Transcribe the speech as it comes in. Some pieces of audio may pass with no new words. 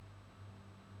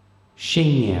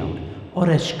Seigneur,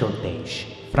 ores cortège,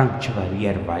 Frank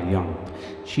Chevalier Vaillant,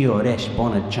 ci ores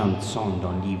bonne chanson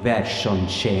dans l'hiver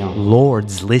soncheant.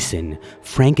 Lords, listen,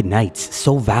 frank knights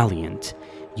so valiant.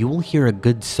 You will hear a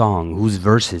good song whose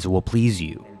verses will please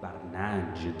you. Il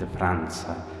barnage de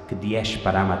Franza, che dies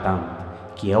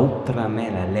paramatant, qui outra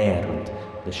mela lernt,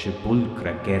 de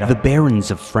sepulcra che The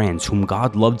barons of France, whom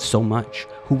God loved so much,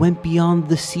 who went beyond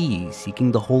the sea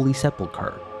seeking the Holy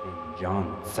Sepulchre.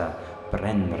 vengeanza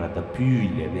prendra de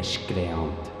pule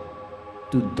miscreant.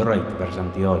 Tu droit vers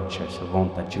Antiochia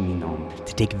savonta cheminant.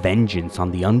 To take vengeance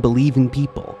on the unbelieving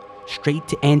people, straight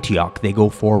to Antioch they go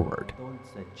forward.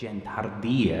 Dolce gent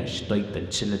hardia stoit in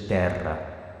cilla terra,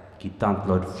 qui tant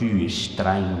lor fu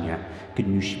stragna, que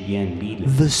nus bien lile.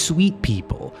 The sweet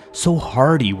people, so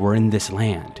hardy, were in this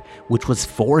land, which was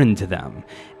foreign to them,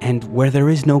 and where there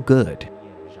is no good.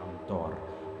 Jantor,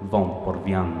 vont por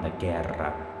vianda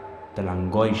guerra, de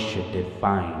l'angoiche de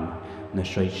faim, ne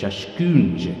soi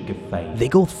chascunge que fei. They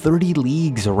go 30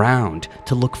 leagues around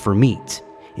to look for meat.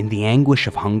 In the anguish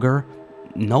of hunger,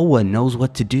 no one knows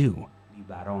what to do. Li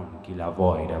baron qui la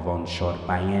voira von shor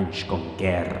paens con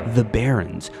guerra. The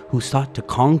barons, who sought to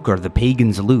conquer the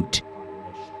pagans' loot,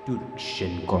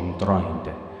 Turkschen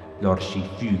controinte, lor si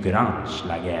fu grans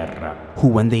la guerra. who,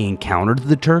 when they encountered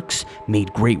the Turks,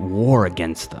 made great war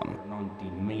against them, Non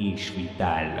in meis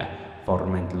vital,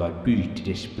 forment lor but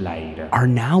displaire. are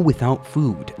now without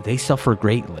food. They suffer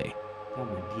greatly. Come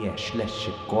dies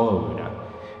lesce cora,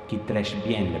 qui tres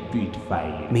bien le but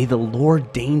faire. May the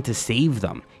Lord deign to save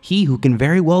them, he who can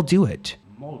very well do it.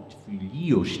 Molt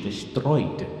filios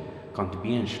destroyed, quand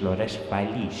bien slores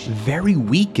failis. Very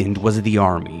weakened was the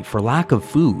army for lack of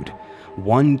food.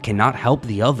 One cannot help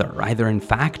the other, either in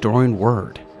fact or in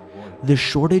word. The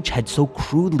shortage had so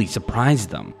crudely surprised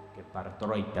them Que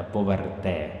partroita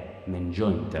poverté,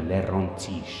 menjointe le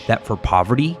roncis. that for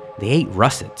poverty they ate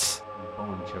russets.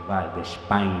 Bon cheval de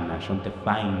Spaina sont te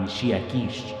fain si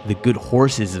aquis. The good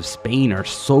horses of Spain are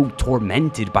so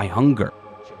tormented by hunger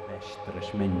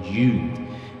Vestres menjunt,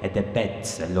 et de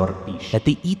pets lor pis. that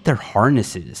they eat their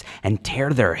harnesses and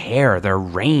tear their hair, their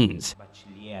reins.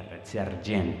 Bachelier et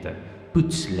sergente,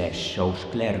 putzles aus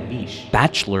clervis.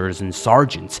 Bachelors and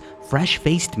sergeants,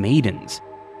 fresh-faced maidens,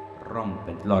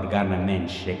 Rompent lor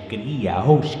garnaments e cria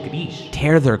aus cris.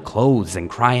 tear their clothes and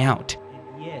cry out,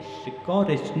 Yes,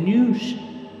 cores nus,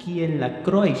 qui en la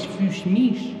croix fus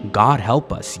mis. "God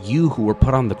help us, you who were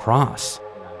put on the cross."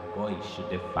 Voice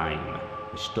de faim,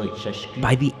 stoit sascu.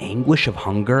 By the anguish of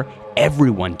hunger,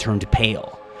 everyone turned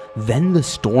pale. Then the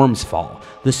storms fall,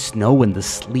 the snow and the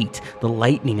sleet, the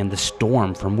lightning and the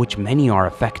storm from which many are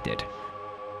affected.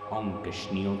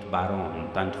 Ongesnield baron,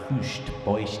 tant fust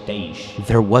poisteis.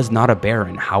 There was not a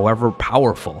baron, however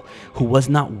powerful, who was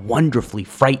not wonderfully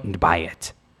frightened by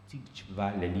it. Tic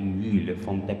vale li mule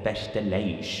font de peste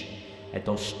leis, et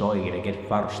ostoire get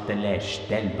farste les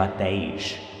del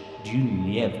bateis. D'un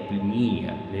liev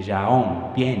plenir, les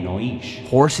jaon pienois.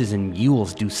 Horses and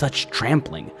mules do such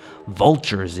trampling,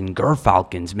 vultures and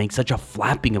gerfalcons make such a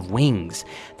flapping of wings,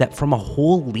 that from a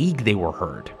whole league they were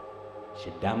heard. Se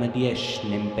dame dies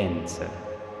nempensa,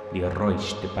 li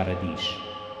rois de paradis.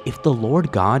 If the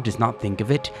Lord God does not think of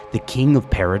it, the King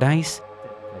of Paradise,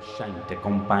 Sante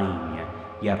compagna,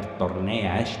 iar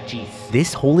tornea escis.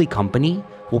 this holy company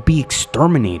will be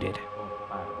exterminated.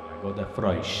 Parla de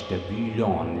frois de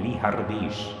Bouillon li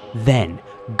hardis. Then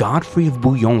Godfrey of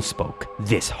Bouillon spoke,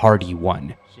 this hardy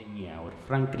one. Seigneur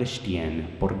Frank Christian,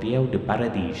 por Dieu de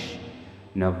paradis.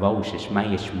 Na voses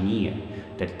maies mia,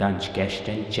 del dans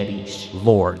gesten cheris.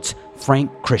 Lords, frank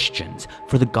Christians,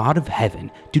 for the God of heaven,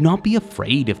 do not be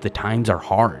afraid if the times are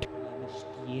hard.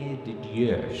 Amnistie de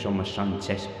Dieu somos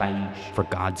sances país. For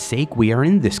God's sake, we are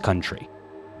in this country.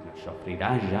 Ne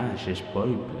soffrira ja ses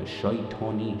peuples soit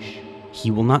honis.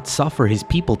 He will not suffer his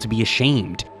people to be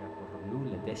ashamed. Por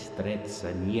nulle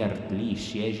destrezza niert li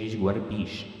siegis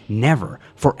guarbis. Never,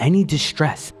 for any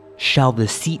distress, shall the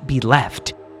seat be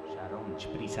left Sarons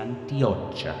pris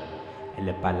Antiochia, e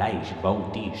le palais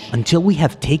bautis. until we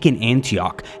have taken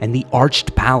Antioch and the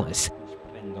arched palace.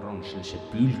 Prendrons le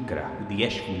sepulcra,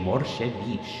 dies morse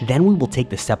vis. Then we will take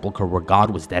the sepulchre where God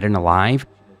was dead and alive.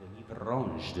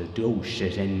 Livrons de tous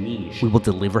ses ennemis. We will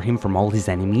deliver him from all his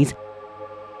enemies.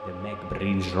 De mec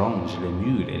briserons le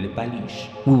mur et le palis.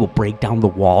 We will break down the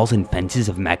walls and fences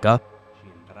of Mecca.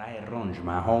 Traerons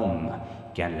Mahom,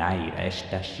 qui en l'air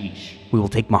est assis. We will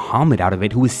take Muhammad out of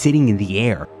it, who is sitting in the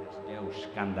air, Deus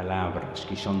candelabres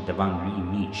qui sont devant lui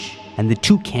mis. and the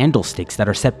two candlesticks that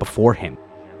are set before him,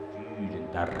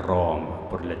 Furent à Rome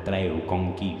pour le treu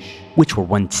conquis. which were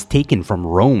once taken from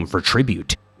Rome for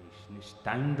tribute. Ne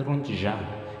standront ja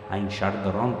ein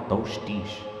chardron toastis,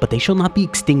 But they shall not be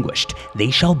extinguished.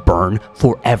 They shall burn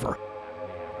forever.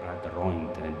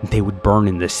 radrointen, They would burn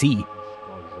in the sea.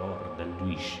 skojor de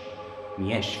luis,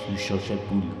 mies fusel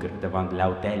sepulcre devant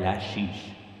lautel assis,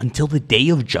 Until the day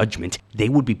of judgment, they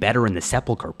would be better in the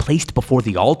sepulchre, placed before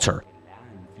the altar,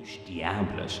 lan fus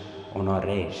diables,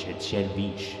 honores et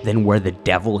servis, than where the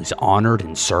devil is honored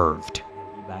and served.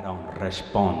 baron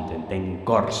respondent en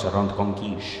cors rond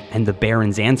conquis, And the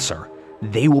barons answer,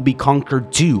 they will be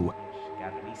conquered too.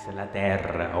 scarris la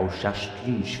terra, aus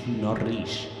astuns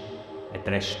funoris, et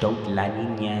restot la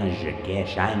lignage que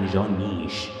shines on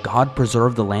niche, God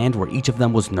preserved the land where each of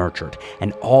them was nurtured,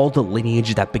 and all the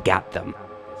lineage that begat them.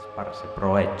 Sparse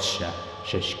proetsa,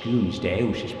 se scuns de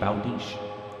eus baudis,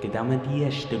 que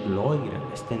damadies de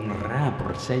gloire est en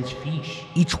rapper sels fish.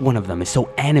 Each one of them is so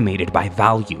animated by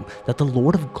value that the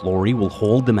Lord of glory will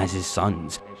hold them as his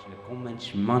sons, Es le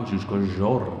commencement jusqu'au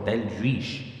jour del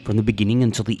juge. from the beginning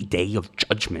until the day of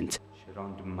judgment.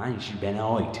 Seront manch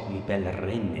benoit, ni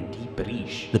pèlerin et ti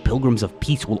prish. The pilgrims of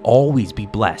peace will always be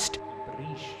blessed.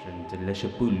 Prish ent le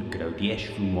sepulcro dies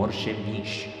fu morse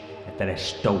vish, et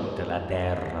restot la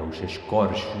terra us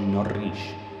scors fu norris.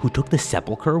 Who took the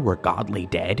sepulchre where God lay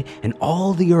dead, and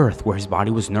all the earth where his body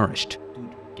was nourished.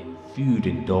 Turken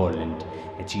fuden dolent,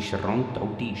 et si seront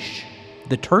audish.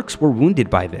 The Turks were wounded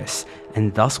by this,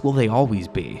 and thus will they always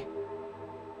be.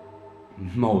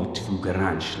 Molt fu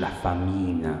granch la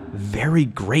famina, Very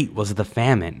great was the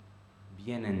famine.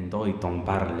 vienen doiton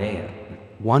parler,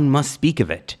 One must speak of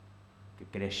it, que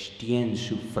Christians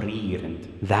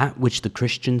suffrirent, that which the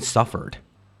Christians suffered,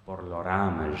 por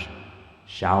l'orames,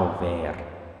 shall ver.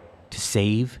 to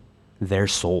save their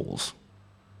souls.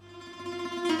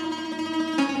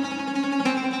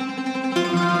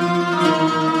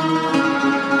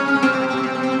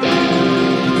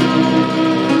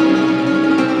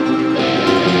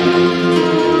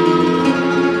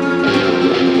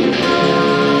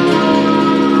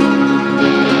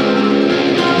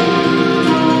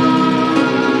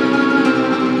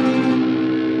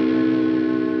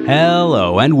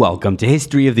 Hello and welcome to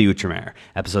History of the Outremer,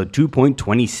 episode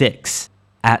 2.26,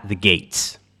 At the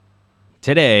Gates.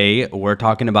 Today, we're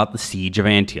talking about the Siege of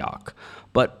Antioch,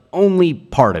 but only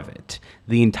part of it.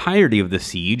 The entirety of the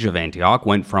Siege of Antioch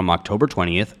went from October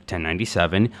 20th,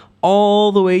 1097,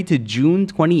 all the way to June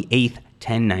 28th,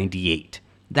 1098.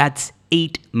 That's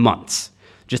 8 months.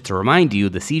 Just to remind you,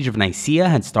 the Siege of Nicaea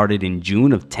had started in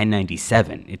June of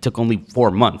 1097. It took only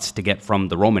 4 months to get from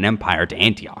the Roman Empire to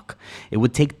Antioch. It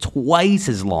would take twice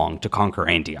as long to conquer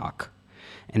Antioch.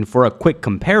 And for a quick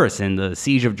comparison, the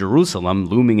Siege of Jerusalem,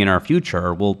 looming in our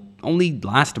future, will only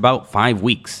last about 5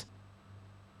 weeks.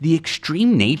 The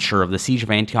extreme nature of the Siege of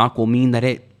Antioch will mean that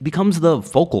it becomes the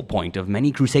focal point of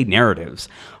many crusade narratives.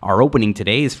 Our opening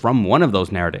today is from one of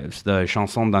those narratives, the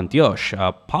Chanson d'Antioche,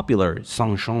 a popular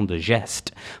chanson de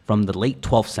geste from the late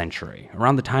 12th century,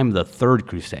 around the time of the Third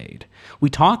Crusade. We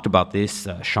talked about this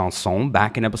chanson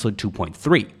back in episode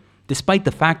 2.3. Despite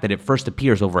the fact that it first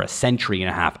appears over a century and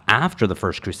a half after the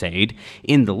First Crusade,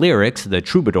 in the lyrics, the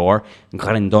troubadour,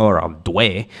 Grandor of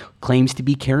Douai, claims to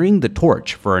be carrying the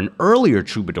torch for an earlier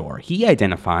troubadour he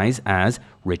identifies as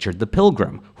Richard the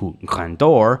Pilgrim, who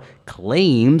Grandor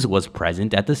claims was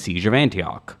present at the Siege of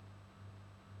Antioch.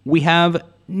 We have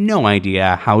no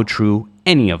idea how true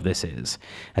any of this is.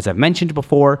 As I've mentioned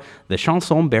before, the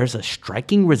chanson bears a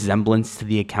striking resemblance to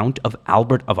the account of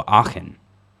Albert of Aachen.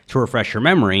 To refresh your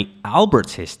memory,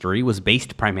 Albert's history was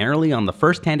based primarily on the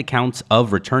first-hand accounts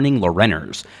of returning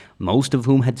Lorrainers, most of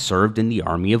whom had served in the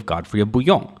army of Godfrey of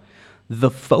Bouillon.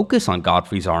 The focus on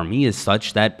Godfrey's army is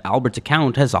such that Albert's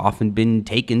account has often been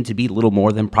taken to be little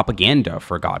more than propaganda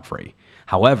for Godfrey.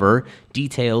 However,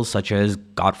 details such as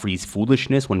Godfrey's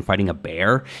foolishness when fighting a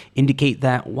bear indicate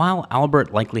that while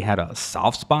Albert likely had a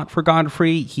soft spot for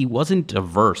Godfrey, he wasn't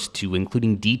averse to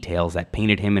including details that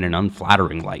painted him in an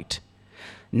unflattering light.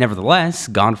 Nevertheless,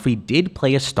 Godfrey did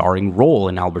play a starring role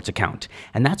in Albert's account,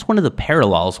 and that's one of the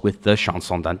parallels with the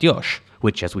Chanson d'Antioche,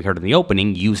 which, as we heard in the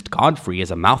opening, used Godfrey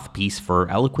as a mouthpiece for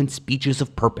eloquent speeches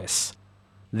of purpose.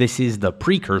 This is the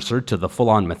precursor to the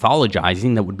full-on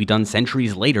mythologizing that would be done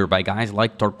centuries later by guys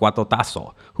like Torquato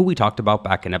Tasso, who we talked about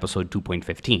back in episode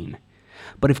 2.15.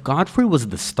 But if Godfrey was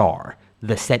the star,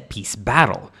 the set-piece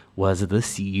battle was the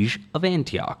Siege of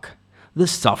Antioch. The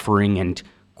suffering and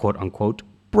quote-unquote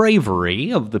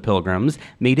bravery of the pilgrims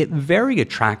made it very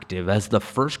attractive as the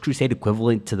First Crusade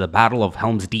equivalent to the Battle of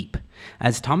Helm's Deep.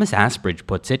 As Thomas Asbridge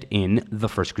puts it in The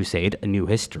First Crusade, A New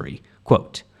History,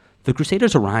 quote, "The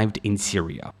Crusaders arrived in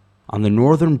Syria, on the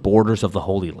northern borders of the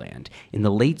Holy Land, in the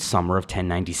late summer of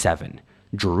 1097.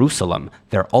 Jerusalem,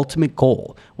 their ultimate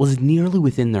goal, was nearly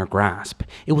within their grasp.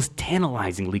 It was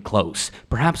tantalizingly close,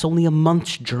 perhaps only a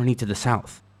month's journey to the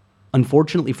south.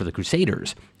 Unfortunately for the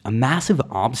Crusaders, a massive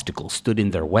obstacle stood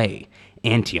in their way.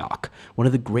 Antioch, one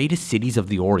of the greatest cities of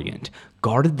the Orient,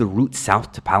 guarded the route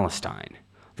south to Palestine.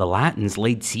 The Latins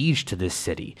laid siege to this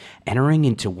city, entering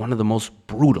into one of the most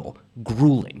brutal,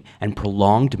 grueling, and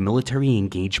prolonged military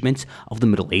engagements of the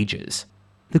Middle Ages.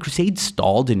 The Crusades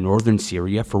stalled in northern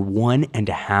Syria for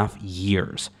 1.5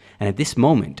 years, and at this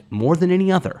moment, more than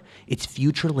any other, its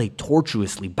future lay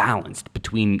tortuously balanced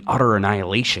between utter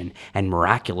annihilation and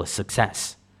miraculous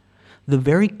success. The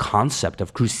very concept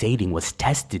of crusading was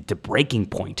tested to breaking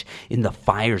point in the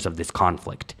fires of this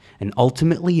conflict, and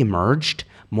ultimately emerged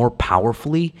more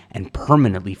powerfully and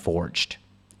permanently forged.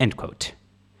 End quote.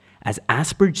 As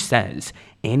Asperge says,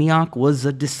 Antioch was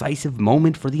a decisive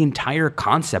moment for the entire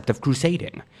concept of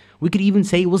crusading. We could even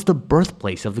say it was the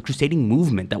birthplace of the crusading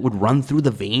movement that would run through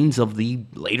the veins of the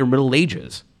later Middle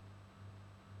Ages.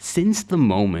 Since the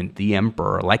moment the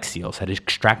Emperor Alexios had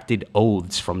extracted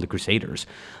oaths from the Crusaders,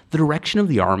 the direction of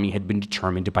the army had been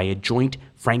determined by a joint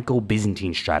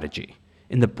Franco-Byzantine strategy.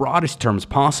 In the broadest terms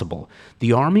possible,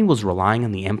 the army was relying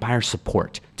on the empire's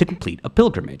support to complete a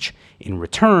pilgrimage. In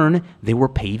return, they were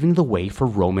paving the way for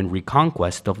Roman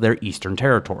reconquest of their eastern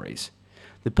territories.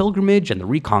 The pilgrimage and the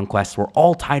reconquest were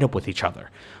all tied up with each other.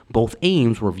 Both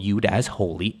aims were viewed as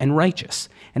holy and righteous,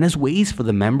 and as ways for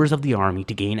the members of the army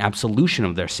to gain absolution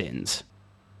of their sins.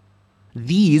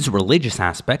 These religious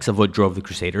aspects of what drove the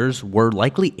Crusaders were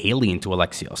likely alien to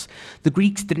Alexios. The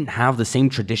Greeks didn't have the same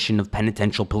tradition of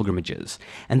penitential pilgrimages,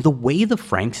 and the way the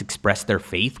Franks expressed their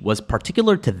faith was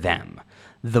particular to them.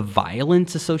 The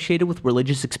violence associated with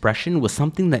religious expression was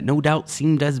something that no doubt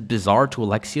seemed as bizarre to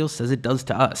Alexios as it does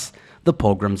to us. The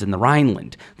pogroms in the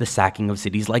Rhineland, the sacking of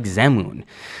cities like Zemun.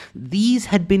 These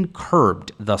had been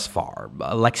curbed thus far.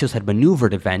 Alexios had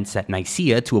maneuvered events at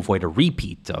Nicaea to avoid a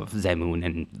repeat of Zemun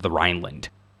and the Rhineland.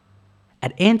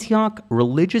 At Antioch,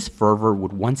 religious fervor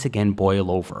would once again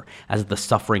boil over as the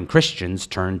suffering Christians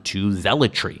turned to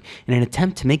zealotry in an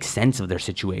attempt to make sense of their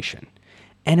situation.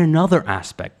 And another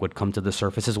aspect would come to the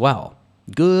surface as well.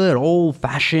 Good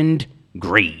old-fashioned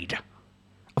greed.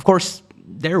 Of course,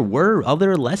 there were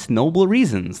other less noble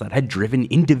reasons that had driven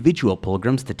individual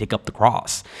pilgrims to take up the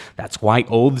cross. That's why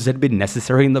oaths had been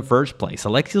necessary in the first place.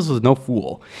 Alexios was no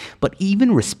fool. But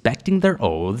even respecting their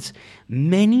oaths,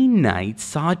 many knights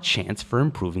saw a chance for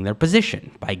improving their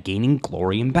position by gaining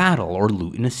glory in battle or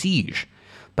loot in a siege.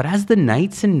 But as the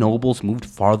knights and nobles moved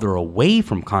farther away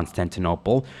from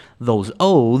Constantinople, those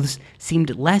oaths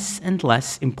seemed less and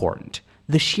less important.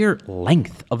 The sheer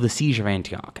length of the siege of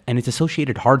Antioch and its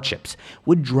associated hardships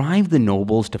would drive the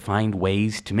nobles to find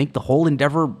ways to make the whole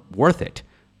endeavor worth it,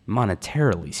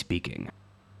 monetarily speaking.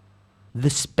 The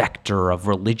specter of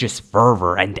religious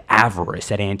fervor and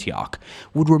avarice at Antioch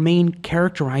would remain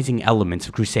characterizing elements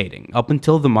of crusading up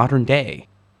until the modern day.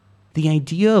 The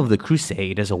idea of the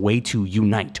crusade as a way to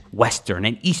unite Western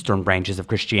and Eastern branches of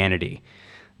Christianity,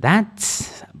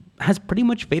 that has pretty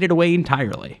much faded away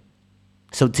entirely.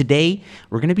 So today,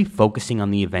 we're going to be focusing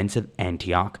on the events of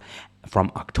Antioch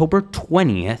from October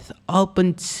 20th up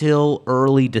until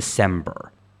early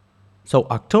December. So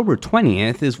October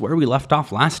 20th is where we left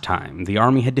off last time. The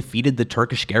army had defeated the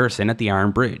Turkish garrison at the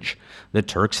Iron Bridge. The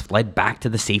Turks fled back to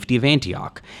the safety of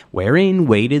Antioch, wherein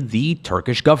waited the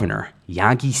Turkish governor,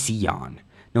 Yagi Siyan,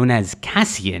 known as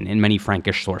Cassian in many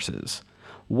Frankish sources.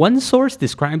 One source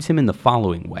describes him in the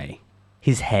following way.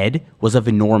 His head was of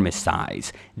enormous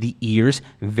size, the ears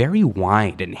very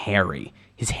wide and hairy.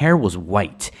 His hair was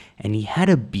white, and he had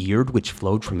a beard which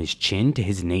flowed from his chin to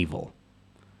his navel.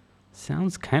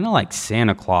 Sounds kind of like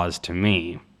Santa Claus to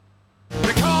me.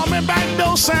 They call me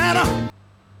Backdoor Santa.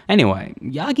 Anyway,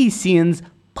 Yagi Siyan's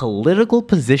political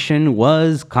position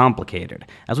was complicated.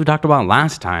 As we talked about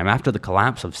last time, after the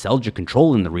collapse of Seljuk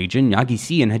control in the region, Yagi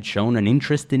Siyan had shown an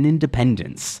interest in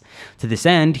independence. To this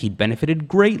end, he'd benefited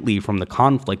greatly from the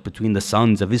conflict between the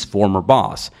sons of his former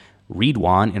boss,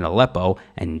 Ridwan in Aleppo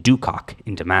and Dukak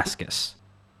in Damascus.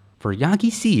 For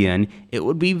Yagi Siyan, it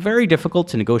would be very difficult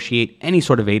to negotiate any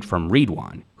sort of aid from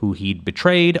Ridwan, who he'd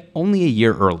betrayed only a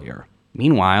year earlier.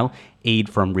 Meanwhile, aid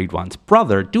from Ridwan's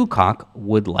brother, Dukak,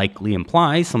 would likely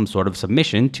imply some sort of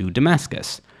submission to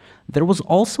Damascus. There was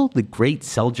also the great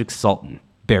Seljuk Sultan,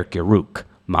 Berk-Yuruk,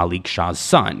 Malik Shah's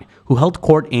son, who held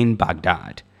court in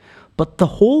Baghdad. But the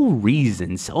whole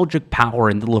reason Seljuk power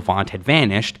in the Levant had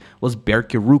vanished was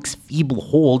Berk-Yuruk's feeble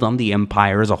hold on the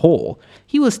empire as a whole.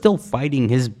 He was still fighting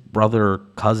his brother,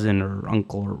 cousin, or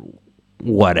uncle, or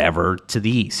whatever, to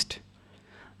the east.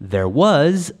 There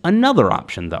was another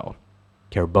option, though.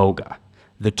 Kerboga.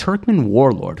 the Turkmen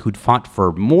warlord who'd fought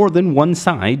for more than one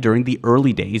side during the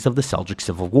early days of the Seljuk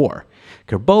Civil War.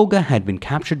 Kerboga had been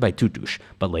captured by Tutush,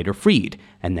 but later freed,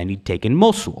 and then he'd taken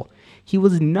Mosul. He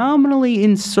was nominally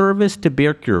in service to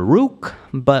Berk-Uruk,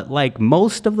 but like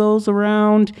most of those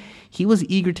around, he was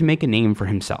eager to make a name for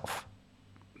himself.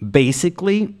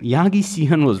 Basically,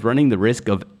 Yaghi-Sian was running the risk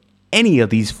of any of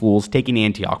these fools taking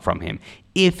Antioch from him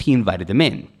if he invited them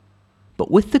in. But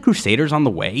with the Crusaders on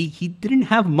the way, he didn't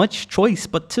have much choice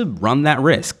but to run that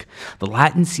risk. The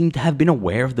Latins seem to have been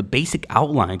aware of the basic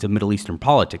outlines of Middle Eastern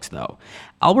politics, though.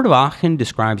 Albert of Aachen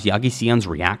describes Yaghi-Sian's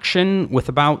reaction with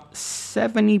about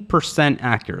 70%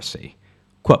 accuracy.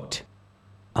 Quote,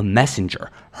 "A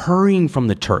messenger, hurrying from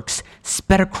the Turks,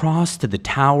 sped across to the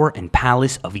tower and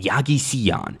palace of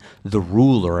Yaghi-Sian, the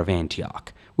ruler of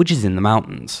Antioch, which is in the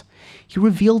mountains. He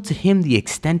revealed to him the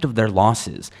extent of their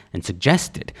losses and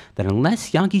suggested that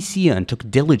unless Yaghi-Sian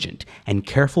took diligent and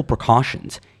careful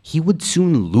precautions, he would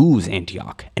soon lose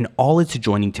Antioch and all its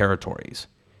adjoining territories.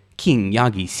 King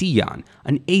Yaghi-Sian,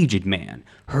 an aged man,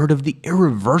 heard of the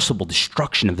irreversible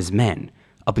destruction of his men.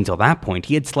 Up until that point,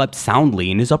 he had slept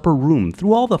soundly in his upper room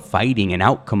through all the fighting and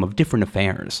outcome of different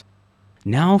affairs.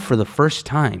 Now, for the first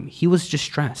time, he was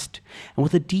distressed, and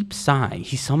with a deep sigh,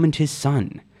 he summoned his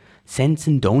son,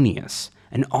 Sansandonius,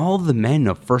 and all the men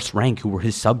of first rank who were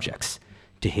his subjects,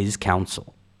 to his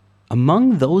council.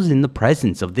 Among those in the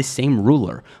presence of this same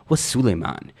ruler was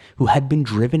Suleiman, who had been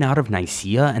driven out of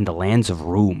Nicaea and the lands of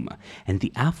Rum, and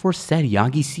the aforesaid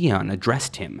Yaghi-Sian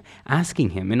addressed him, asking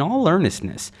him in all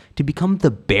earnestness to become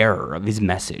the bearer of his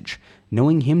message,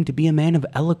 knowing him to be a man of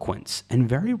eloquence and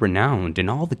very renowned in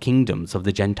all the kingdoms of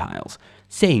the Gentiles,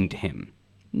 saying to him,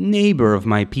 'Neighbor of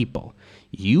my people,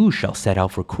 you shall set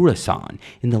out for Khurasan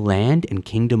in the land and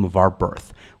kingdom of our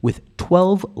birth, with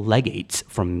 12 legates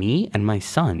from me and my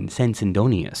son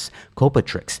Sansandonius,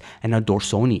 Copatrix, and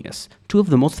Adorsonius, two of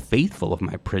the most faithful of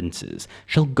my princes,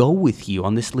 shall go with you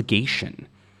on this legation,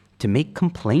 to make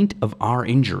complaint of our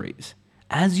injuries.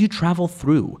 As you travel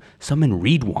through, summon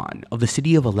Ridwan of the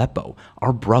city of Aleppo,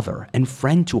 our brother and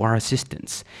friend to our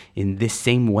assistance. In this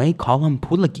same way, call on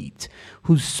Pulagit,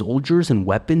 whose soldiers and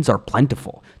weapons are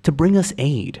plentiful, to bring us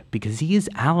aid, because he is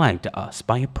allied to us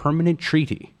by a permanent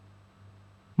treaty.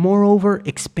 Moreover,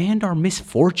 expand our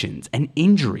misfortunes and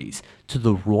injuries to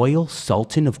the royal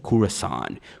Sultan of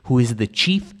Khurasan, who is the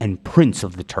chief and prince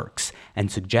of the Turks,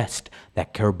 and suggest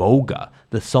that Kerboga,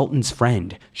 the Sultan's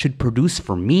friend, should produce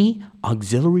for me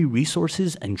auxiliary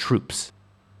resources and troops.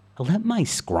 Let my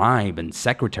scribe and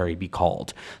secretary be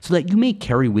called, so that you may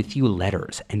carry with you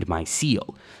letters and my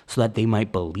seal, so that they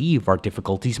might believe our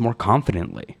difficulties more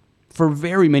confidently. For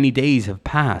very many days have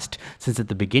passed since at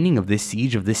the beginning of this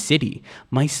siege of this city,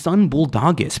 my son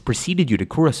Buldagus preceded you to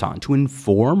Khurasan to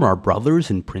inform our brothers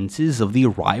and princes of the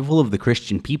arrival of the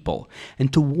Christian people,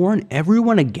 and to warn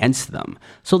everyone against them,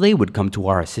 so they would come to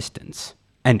our assistance."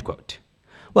 End quote.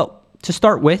 Well, to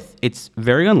start with, it's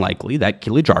very unlikely that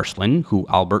Kilij Arslan, who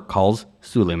Albert calls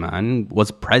Suleiman, was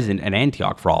present at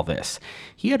Antioch for all this.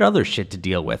 He had other shit to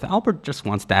deal with. Albert just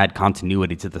wants to add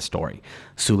continuity to the story.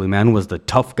 Suleiman was the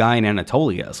tough guy in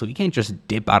Anatolia, so he can't just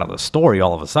dip out of the story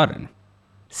all of a sudden.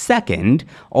 Second,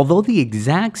 although the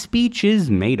exact speech is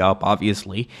made up,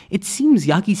 obviously, it seems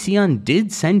Yaghi-Sian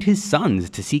did send his sons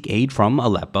to seek aid from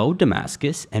Aleppo,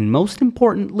 Damascus, and most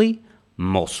importantly,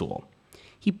 Mosul.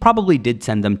 He probably did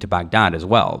send them to Baghdad as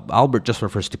well. Albert just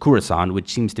refers to Khurasan,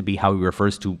 which seems to be how he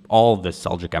refers to all the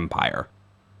Seljuk Empire.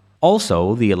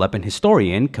 Also, the Aleppan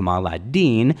historian Kamal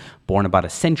ad-Din, born about a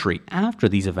century after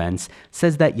these events,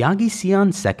 says that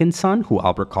Yaghi-Sian's second son, who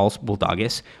Albert calls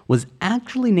Buldagus, was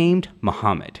actually named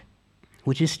Muhammad,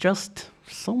 which is just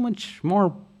so much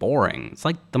more boring. It's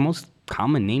like the most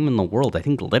common name in the world, I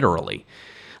think literally.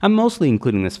 I'm mostly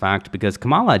including this fact because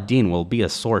Kamal ad-Din will be a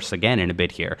source again in a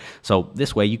bit here, so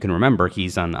this way you can remember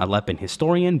he's an Aleppan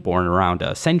historian born around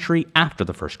a century after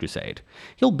the First Crusade.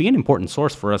 He'll be an important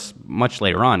source for us much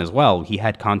later on as well. He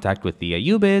had contact with the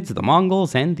Ayyubids, the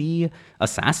Mongols, and the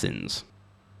Assassins.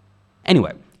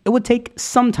 Anyway, it would take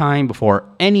some time before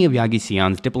any of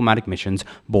Yaghi-Sian's diplomatic missions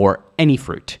bore any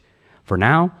fruit. For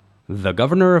now, the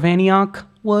governor of Antioch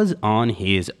was on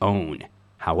his own.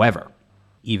 However,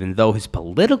 even though his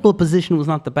political position was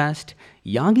not the best,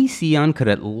 Yaghi-Sian could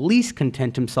at least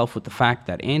content himself with the fact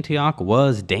that Antioch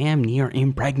was damn near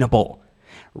impregnable.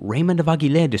 Raymond of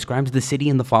Aguilera describes the city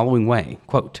in the following way,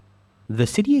 quote, "The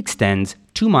city extends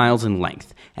 2 miles in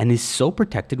length and is so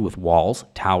protected with walls,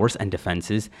 towers, and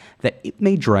defenses that it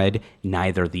may dread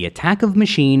neither the attack of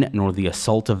machine nor the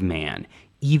assault of man,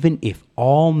 even if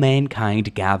all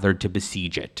mankind gathered to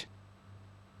besiege it."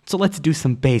 So let's do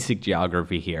some basic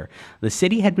geography here. The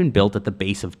city had been built at the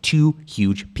base of two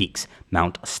huge peaks,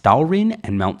 Mount Staurin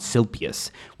and Mount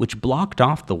Silpius, which blocked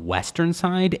off the western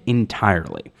side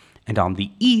entirely. And on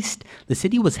the east, the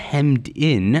city was hemmed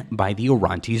in by the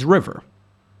Orontes River.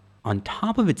 On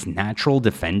top of its natural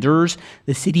defenders,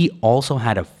 the city also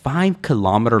had a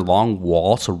 5-kilometer-long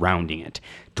wall surrounding it,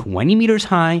 20 meters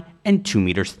high and 2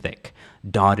 meters thick,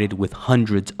 dotted with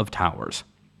hundreds of towers.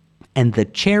 And the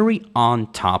cherry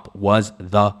on top was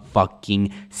the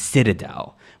fucking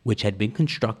citadel, which had been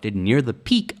constructed near the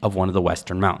peak of one of the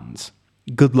western mountains.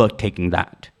 Good luck taking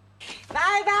that.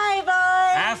 Bye-bye,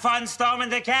 boys. Have fun storming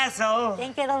the castle.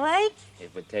 Think it'll work?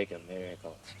 It would take a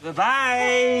miracle.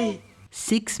 Bye-bye.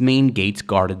 6 main gates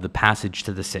guarded the passage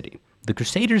to the city. The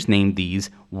Crusaders named these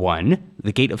 1.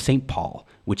 The Gate of St. Paul,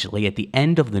 which lay at the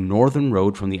end of the northern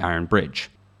road from the Iron Bridge.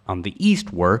 On the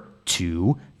east were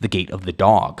 2. The Gate of the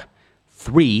Dog,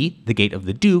 3. The Gate of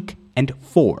the Duke, and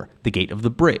 4. The Gate of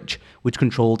the Bridge, which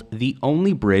controlled the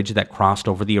only bridge that crossed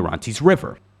over the Orontes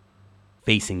River.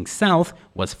 Facing south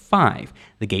was 5.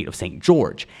 The Gate of St.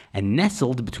 George, and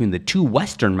nestled between the two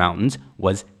western mountains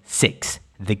was 6.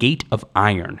 The Gate of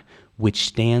Iron, which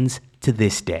stands to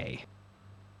this day.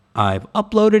 I've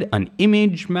uploaded an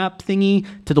image map thingy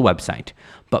to the website,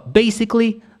 but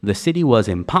basically, the city was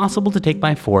impossible to take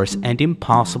by force and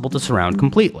impossible to surround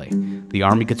completely. The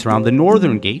army could surround the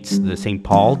northern gates, the St.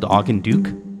 Paul, Dog, and Duke,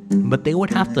 but they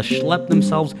would have to schlep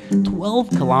themselves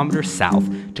 12 kilometers south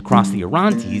to cross the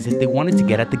Orontes if they wanted to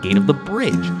get at the Gate of the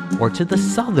Bridge, or to the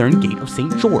southern Gate of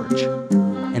St. George.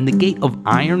 And the Gate of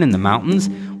Iron in the mountains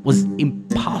was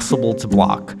impossible to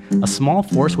block. A small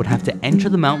force would have to enter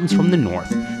the mountains from the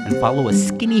north and follow a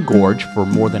skinny gorge for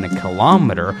more than a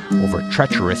kilometer over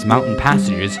treacherous mountain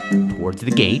passages towards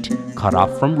the gate, cut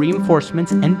off from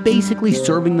reinforcements, and basically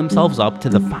serving themselves up to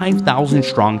the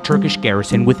 5,000-strong Turkish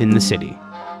garrison within the city.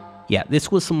 Yeah,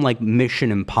 this was some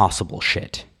Mission Impossible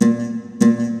shit.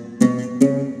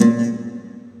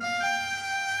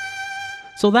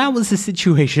 So that was the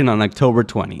situation on October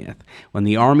 20th, when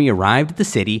the army arrived at the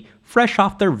city, fresh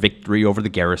off their victory over the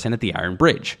garrison at the Iron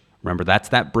Bridge. Remember, that's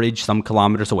that bridge some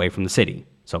kilometers away from the city.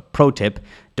 So, pro tip,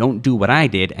 don't do what I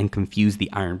did and confuse the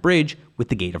Iron Bridge with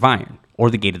the Gate of Iron, or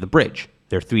the Gate of the Bridge.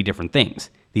 They're 3 different things.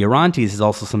 The Orontes is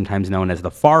also sometimes known as the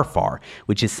Farfar,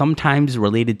 which is sometimes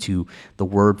related to the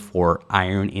word for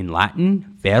iron in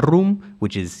Latin, ferrum,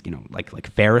 which is,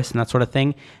 like ferrous and that sort of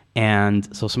thing.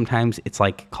 And so sometimes it's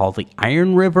called the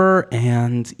Iron River,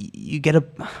 and you get a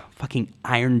fucking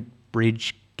Iron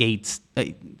Bridge gates.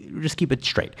 Just keep it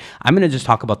straight. I'm going to just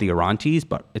talk about the Orontes,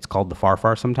 but it's called the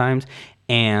Farfar sometimes,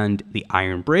 and the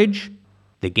Iron Bridge,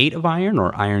 the Gate of Iron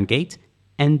or Iron Gate,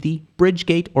 and the Bridge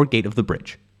Gate or Gate of the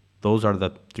Bridge. Those are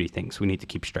the 3 things we need to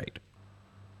keep straight.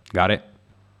 Got it?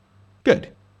 Good.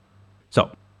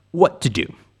 So, what to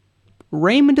do?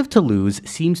 Raymond of Toulouse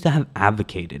seems to have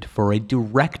advocated for a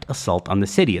direct assault on the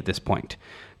city at this point.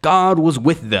 God was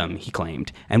with them, he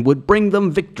claimed, and would bring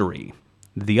them victory.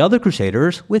 The other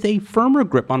crusaders, with a firmer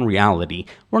grip on reality,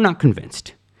 were not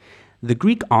convinced. The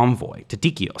Greek envoy,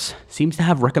 Tatikios, seems to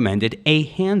have recommended a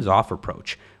hands-off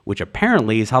approach, which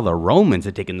apparently is how the Romans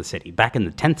had taken the city back in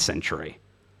the 10th century.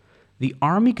 The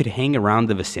army could hang around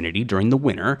the vicinity during the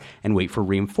winter and wait for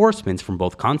reinforcements from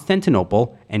both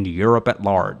Constantinople and Europe at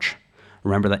large.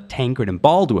 Remember that Tancred and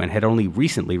Baldwin had only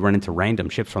recently run into random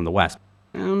ships from the west.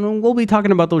 And we'll be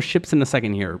talking about those ships in a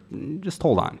second here. Just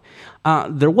hold on.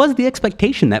 There was the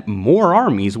expectation that more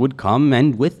armies would come,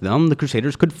 and with them, the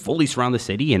Crusaders could fully surround the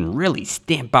city and really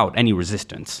stamp out any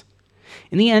resistance.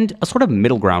 In the end, a sort of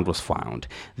middle ground was found.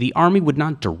 The army would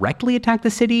not directly attack the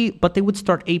city, but they would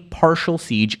start a partial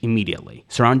siege immediately,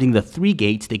 surrounding the 3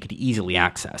 gates they could easily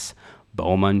access.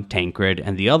 Bohemund, Tancred,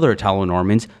 and the other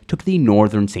Italo-Normans took the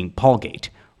northern St. Paul Gate.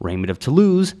 Raymond of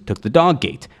Toulouse took the Dog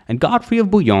Gate, and Godfrey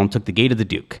of Bouillon took the Gate of the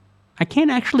Duke. I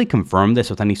can't actually confirm this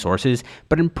with any sources,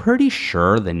 but I'm pretty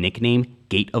sure the nickname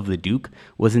Gate of the Duke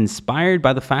was inspired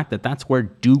by the fact that that's where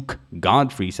Duke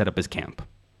Godfrey set up his camp.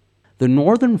 The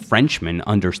northern Frenchmen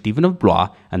under Stephen of Blois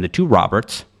and the 2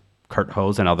 Roberts,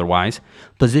 Curthose and otherwise,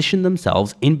 positioned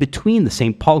themselves in between the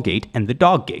St. Paul Gate and the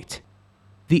Dog Gate.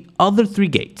 The other 3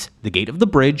 gates, the Gate of the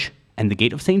Bridge and the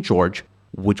Gate of St. George,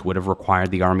 which would have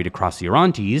required the army to cross the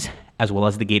Orontes, as well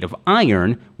as the Gate of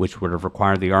Iron, which would have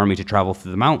required the army to travel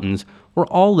through the mountains, were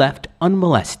all left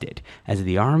unmolested, as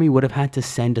the army would have had to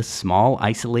send a small,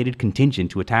 isolated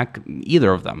contingent to attack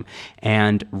either of them,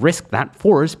 and risk that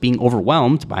force being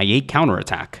overwhelmed by a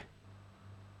counterattack.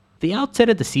 The outset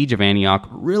of the Siege of Antioch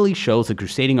really shows the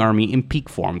crusading army in peak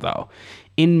form, though.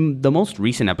 In the most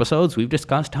recent episodes, we've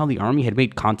discussed how the army had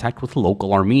made contact with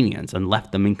local Armenians and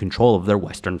left them in control of their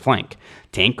western flank.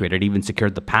 Tancred had even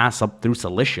secured the pass up through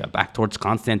Cilicia back towards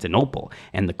Constantinople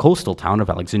and the coastal town of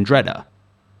Alexandretta.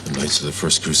 The Knights of the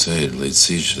First Crusade laid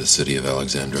siege to the city of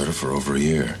Alexandretta for over a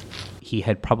year. He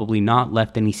had probably not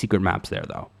left any secret maps there,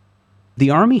 though. The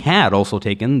army had also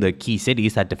taken the key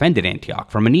cities that defended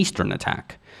Antioch from an eastern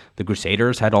attack. The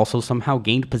Crusaders had also somehow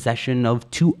gained possession of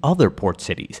two other port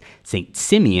cities, St.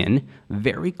 Simeon,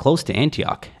 very close to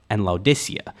Antioch, and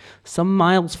Laodicea, some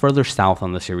miles further south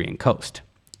on the Syrian coast.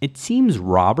 It seems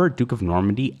Robert, Duke of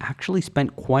Normandy, actually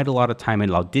spent quite a lot of time in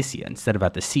Laodicea instead of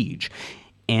at the siege,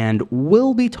 and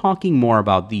we'll be talking more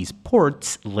about these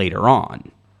ports later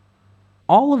on.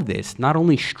 All of this not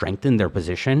only strengthened their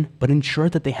position, but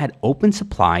ensured that they had open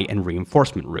supply and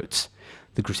reinforcement routes.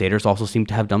 The Crusaders also seem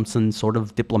to have done some sort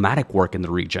of diplomatic work in the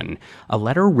region. A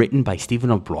letter written by Stephen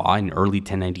of Blois in early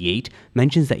 1098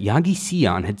 mentions that Yagi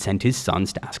Sion had sent his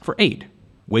sons to ask for aid,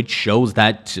 which shows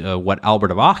that what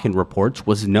Albert of Aachen reports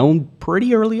was known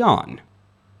pretty early on.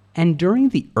 And during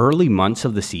the early months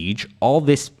of the siege, all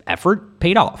this effort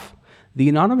paid off. The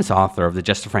anonymous author of the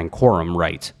Gesta Francorum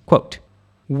writes, quote,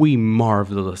 "We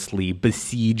marvelously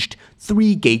besieged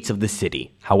 3 gates of the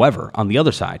city. However, on the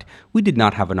other side, we did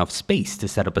not have enough space to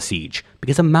set up a siege,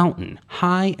 because a mountain,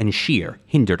 high and sheer,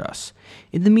 hindered us.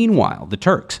 In the meanwhile, the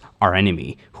Turks, our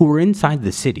enemy, who were inside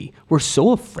the city, were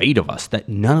so afraid of us that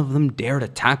none of them dared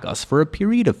attack us for a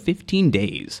period of 15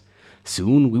 days.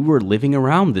 Soon we were living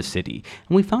around the city,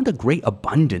 and we found a great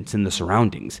abundance in the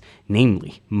surroundings,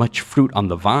 namely, much fruit on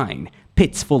the vine,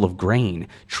 pits full of grain,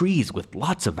 trees with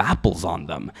lots of apples on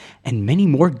them, and many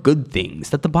more good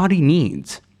things that the body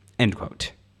needs." End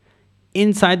quote.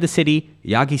 Inside the city,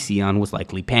 Yagi Sion was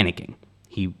likely panicking.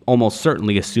 He almost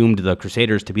certainly assumed the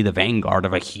Crusaders to be the vanguard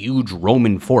of a huge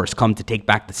Roman force come to take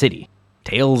back the city.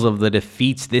 Tales of the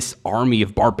defeats this army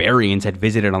of barbarians had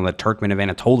visited on the Turkmen of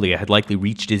Anatolia had likely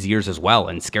reached his ears as well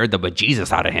and scared the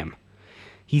bejesus out of him.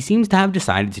 He seems to have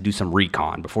decided to do some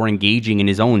recon before engaging in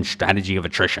his own strategy of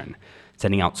attrition,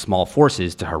 sending out small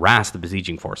forces to harass the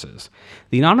besieging forces.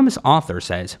 The anonymous author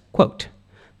says, quote,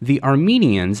 "The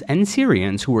Armenians and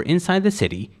Syrians who were inside the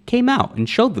city came out and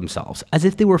showed themselves as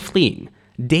if they were fleeing.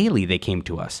 Daily they came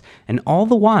to us, and all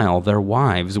the while their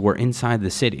wives were inside the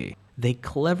city. They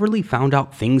cleverly found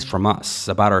out things from us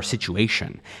about our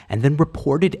situation, and then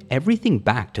reported everything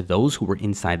back to those who were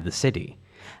inside the city.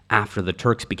 After the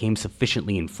Turks became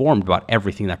sufficiently informed about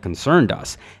everything that concerned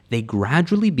us, they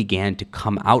gradually began to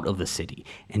come out of the city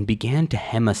and began to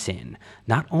hem us in,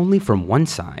 not only from one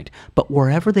side, but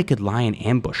wherever they could lie in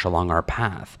ambush along our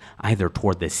path, either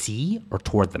toward the sea or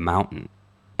toward the mountain."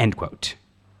 End quote.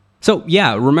 So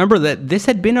yeah, remember that this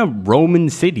had been a Roman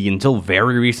city until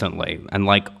very recently, and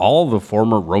like all the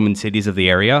former Roman cities of the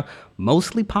area,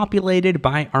 mostly populated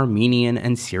by Armenian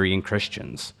and Syrian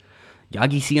Christians.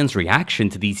 Yagi Sion's reaction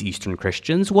to these Eastern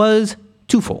Christians was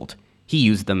twofold. He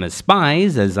used them as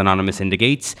spies, as Anonymous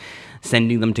indicates,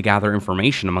 sending them to gather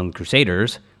information among the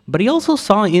Crusaders, but he also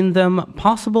saw in them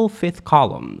possible fifth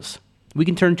columns. We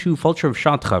can turn to Fulcher of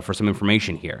Chartres for some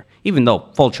information here, even though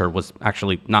Fulcher was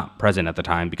actually not present at the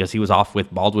time because he was off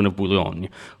with Baldwin of Boulogne,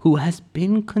 who has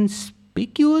been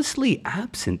conspicuously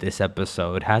absent this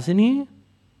episode, hasn't he?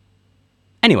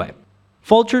 Anyway,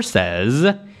 Fulcher says,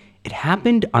 "It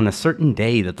happened on a certain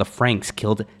day that the Franks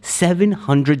killed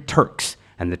 700 Turks,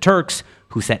 and the Turks,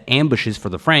 who set ambushes for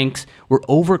the Franks, were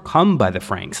overcome by the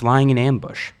Franks lying in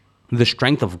ambush. The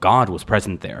strength of God was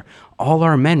present there. All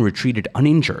our men retreated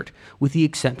uninjured, with the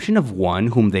exception of one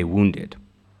whom they wounded.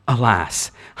 Alas,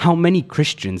 how many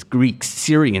Christians, Greeks,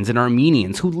 Syrians, and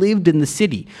Armenians who lived in the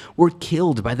city were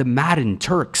killed by the maddened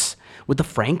Turks. With the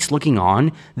Franks looking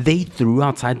on, they threw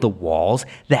outside the walls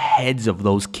the heads of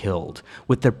those killed,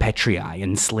 with their petrae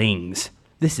and slings.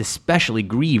 This especially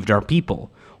grieved our people.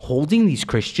 Holding these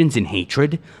Christians in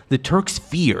hatred, the Turks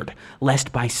feared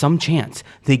lest by some chance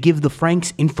they give the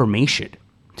Franks information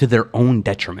to their own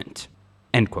detriment."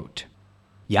 End quote.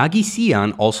 Yagi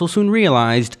Sion also soon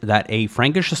realized that a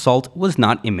Frankish assault was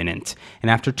not imminent,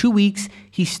 and after 2 weeks,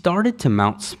 he started to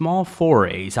mount small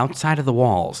forays outside of the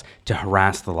walls to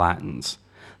harass the Latins.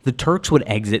 The Turks would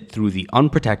exit through the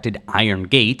unprotected Iron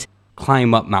Gate,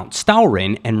 climb up Mount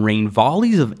Staurin, and rain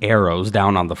volleys of arrows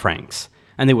down on the Franks.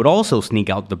 And they would also sneak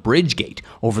out the bridge gate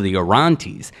over the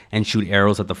Orontes and shoot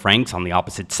arrows at the Franks on the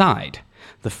opposite side.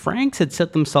 The Franks had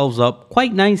set themselves up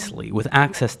quite nicely with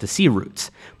access to sea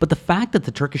routes, but the fact that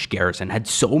the Turkish garrison had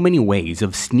so many ways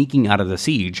of sneaking out of the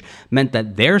siege meant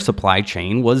that their supply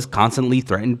chain was constantly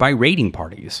threatened by raiding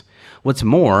parties. What's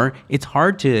more, it's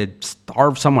hard to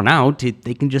starve someone out if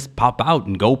they can just pop out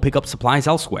and go pick up supplies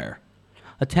elsewhere.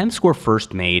 Attempts were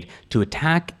first made to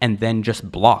attack and then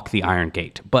just block the Iron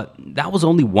Gate, but that was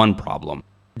only one problem.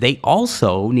 They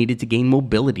also needed to gain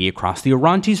mobility across the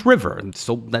Orontes River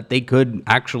so that they could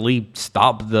actually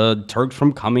stop the Turks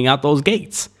from coming out those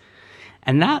gates.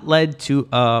 And that led to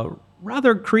a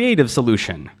rather creative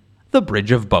solution: the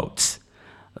Bridge of Boats.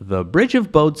 The Bridge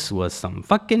of Boats was some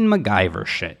fucking MacGyver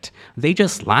shit. They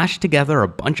just lashed together a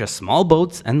bunch of small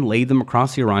boats and laid them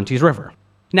across the Orontes River.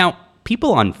 Now,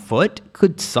 people on foot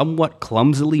could somewhat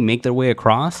clumsily make their way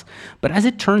across, but as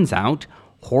it turns out,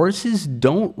 horses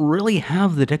don't really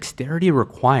have the dexterity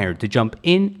required to jump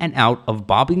in and out of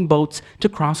bobbing boats to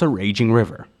cross a raging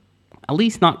river. At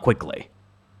least not quickly.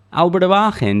 Albert of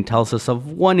Aachen tells us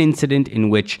of one incident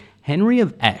in which Henry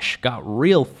of Esch got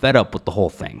real fed up with the whole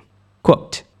thing.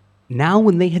 Quote, "Now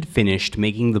when they had finished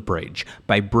making the bridge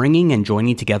by bringing and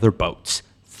joining together boats,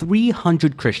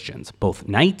 300 Christians, both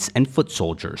knights and foot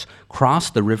soldiers,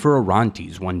 crossed the river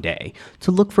Orontes one day to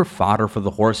look for fodder for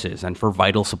the horses and for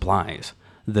vital supplies.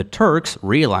 The Turks,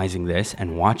 realizing this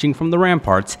and watching from the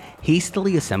ramparts,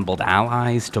 hastily assembled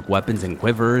allies, took weapons and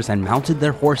quivers, and mounted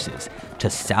their horses to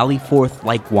sally forth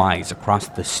likewise across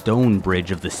the stone bridge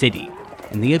of the city,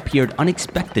 and they appeared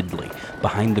unexpectedly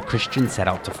behind the Christians set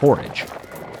out to forage.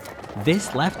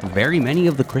 This left very many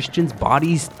of the Christians'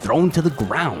 bodies thrown to the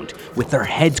ground, with their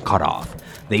heads cut off.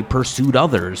 They pursued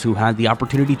others who had the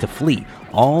opportunity to flee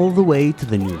all the way to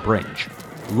the new bridge.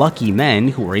 Lucky men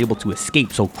who were able to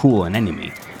escape so cruel an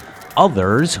enemy.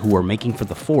 Others, who were making for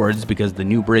the fords because the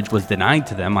new bridge was denied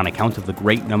to them on account of the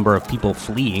great number of people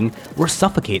fleeing, were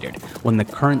suffocated when the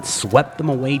current swept them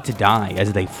away to die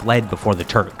as they fled before the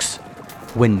Turks.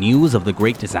 When news of the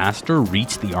great disaster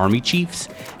reached the army chiefs,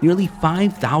 nearly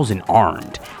 5,000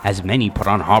 armed, as many put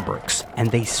on hauberks, and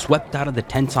they swept out of the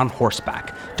tents on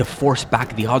horseback to force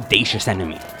back the audacious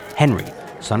enemy. Henry,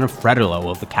 son of Frederick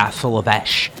of the castle of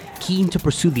Esch, keen to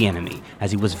pursue the enemy,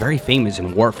 as he was very famous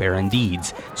in warfare and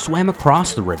deeds, swam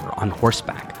across the river on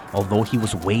horseback, although he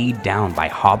was weighed down by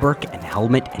hauberk and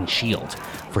helmet and shield,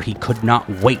 for he could not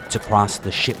wait to cross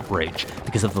the ship bridge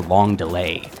because of the long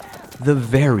delay. The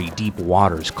very deep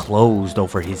waters closed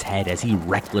over his head as he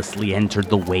recklessly entered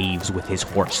the waves with his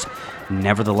horse.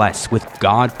 Nevertheless, with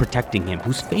God protecting him,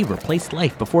 whose favor placed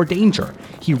life before danger,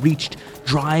 he reached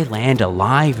dry land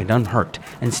alive and unhurt,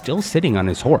 and still sitting on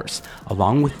his horse,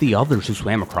 along with the others who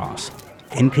swam across.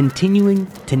 And continuing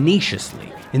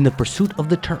tenaciously in the pursuit of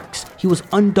the Turks, he was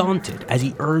undaunted as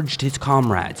he urged his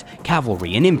comrades,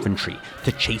 cavalry and infantry,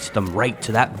 to chase them right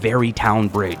to that very town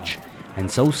bridge. And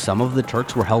so some of the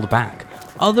Turks were held back.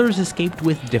 Others escaped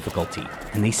with difficulty,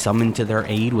 and they summoned to their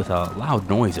aid with a loud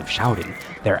noise of shouting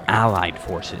their allied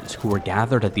forces who were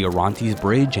gathered at the Orontes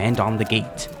Bridge and on the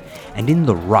gate. And in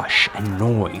the rush and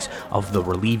noise of the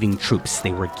relieving troops,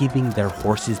 they were giving their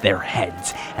horses their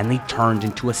heads, and they turned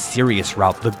into a serious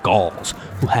rout the Gauls,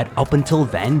 who had up until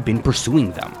then been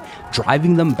pursuing them,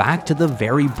 driving them back to the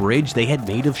very bridge they had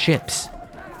made of ships.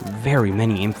 Very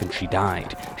many infantry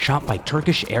died, shot by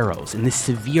Turkish arrows in this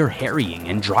severe harrying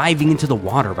and driving into the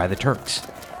water by the Turks,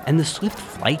 and the swift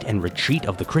flight and retreat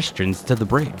of the Christians to the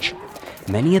bridge.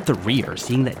 Many at the rear,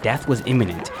 seeing that death was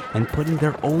imminent and putting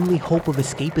their only hope of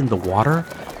escape in the water,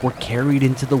 were carried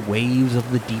into the waves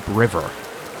of the deep river.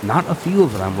 Not a few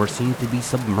of them were seen to be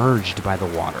submerged by the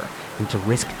water and to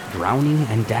risk drowning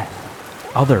and death.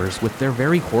 Others, with their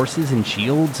very horses and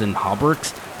shields and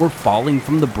hauberks, were falling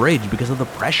from the bridge because of the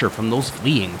pressure from those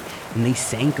fleeing, and they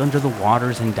sank under the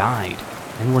waters and died,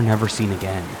 and were never seen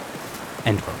again."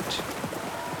 End quote.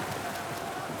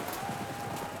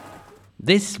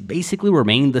 This basically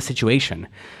remained the situation,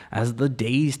 as the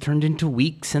days turned into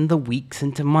weeks and the weeks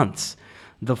into months.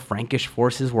 The Frankish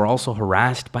forces were also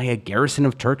harassed by a garrison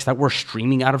of Turks that were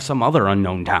streaming out of some other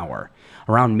unknown tower.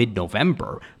 Around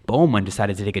mid-November, Bohemund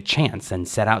decided to take a chance and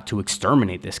set out to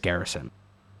exterminate this garrison.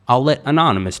 I'll let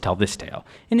Anonymous tell this tale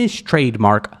in his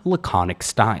trademark laconic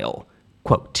style.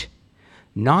 Quote,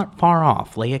 "Not far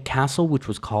off lay a castle which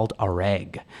was called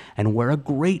Areg, and where a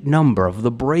great number of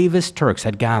the bravest Turks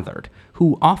had gathered,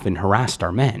 who often harassed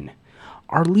our men.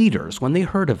 Our leaders, when they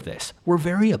heard of this, were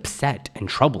very upset and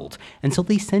troubled, and so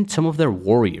they sent some of their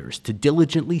warriors to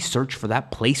diligently search for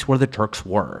that place where the Turks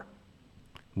were.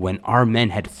 When our men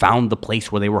had found the place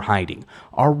where they were hiding,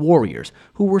 our warriors,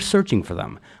 who were searching for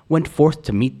them, went forth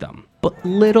to meet them. But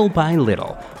little by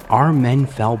little, our men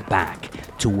fell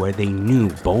back to where they knew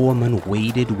Bohemund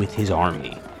waited with his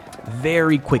army.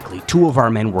 Very quickly, 2 of our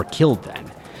men were killed then.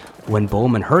 When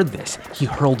Bohemund heard this, he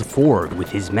hurled forward with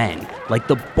his men, like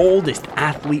the boldest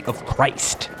athlete of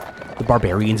Christ. The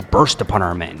barbarians burst upon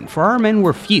our men, for our men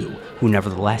were few, who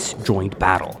nevertheless joined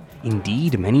battle.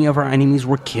 Indeed, many of our enemies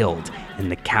were killed,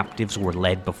 and the captives were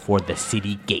led before the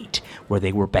city gate, where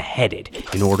they were beheaded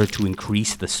in order to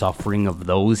increase the suffering of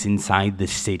those inside the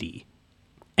city.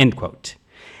 End quote.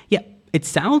 Yeah, it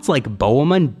sounds like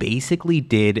Bohemund basically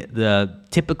did the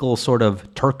typical sort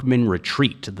of Turkmen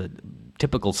retreat, the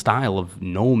typical style of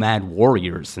nomad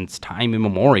warriors since time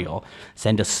immemorial.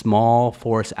 Send a small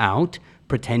force out,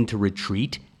 pretend to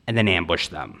retreat, and then ambush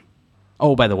them.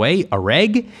 Oh, by the way,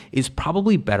 Areg is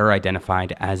probably better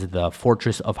identified as the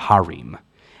fortress of Harim,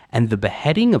 and the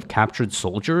beheading of captured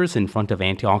soldiers in front of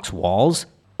Antioch's walls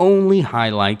only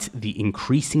highlights the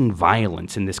increasing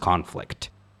violence in this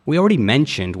conflict. We already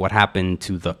mentioned what happened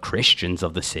to the Christians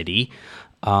of the city,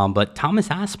 but Thomas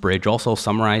Asbridge also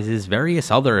summarizes various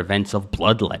other events of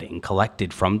bloodletting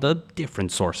collected from the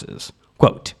different sources.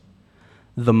 Quote,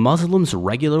 "The Muslims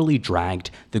regularly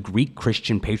dragged the Greek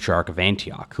Christian patriarch of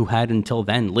Antioch, who had until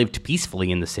then lived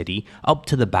peacefully in the city, up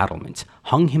to the battlements,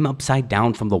 hung him upside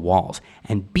down from the walls,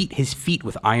 and beat his feet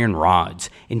with iron rods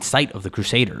in sight of the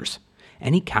Crusaders.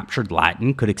 Any captured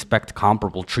Latin could expect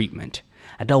comparable treatment.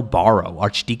 Adelbaro,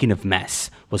 Archdeacon of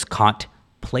Metz, was caught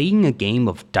playing a game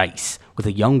of dice with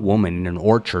a young woman in an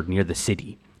orchard near the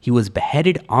city. He was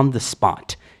beheaded on the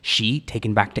spot. She,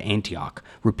 taken back to Antioch,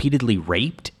 repeatedly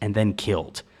raped and then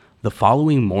killed. The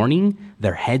following morning,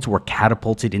 their heads were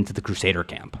catapulted into the Crusader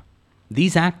camp.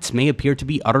 These acts may appear to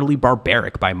be utterly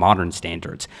barbaric by modern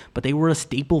standards, but they were a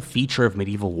staple feature of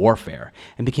medieval warfare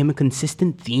and became a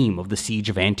consistent theme of the Siege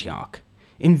of Antioch.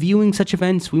 In viewing such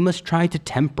events, we must try to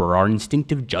temper our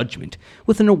instinctive judgment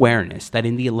with an awareness that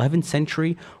in the 11th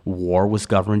century, war was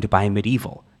governed by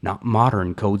medieval, not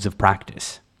modern codes of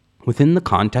practice. Within the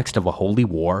context of a holy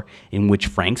war in which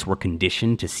Franks were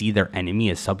conditioned to see their enemy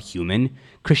as subhuman,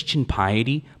 Christian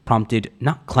piety prompted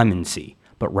not clemency,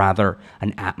 but rather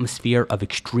an atmosphere of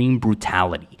extreme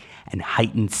brutality and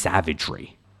heightened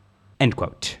savagery." End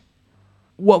quote.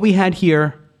 What we had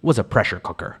here was a pressure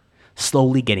cooker,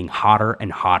 slowly getting hotter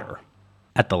and hotter.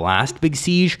 At the last big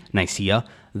siege, Nicaea,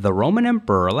 the Roman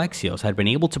Emperor Alexios had been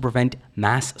able to prevent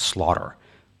mass slaughter,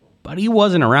 but he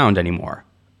wasn't around anymore.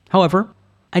 However,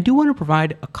 I do want to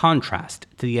provide a contrast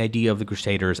to the idea of the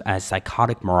Crusaders as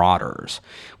psychotic marauders.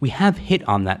 We have hit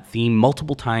on that theme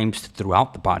multiple times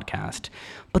throughout the podcast,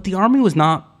 but the army was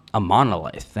not a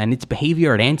monolith, and its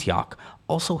behavior at Antioch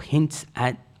also hints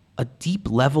at a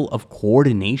deep level of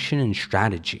coordination and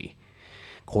strategy,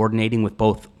 coordinating with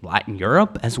both Latin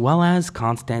Europe as well as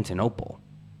Constantinople.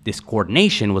 This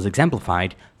coordination was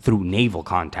exemplified through naval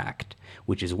contact,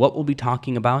 which is what we'll be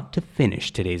talking about to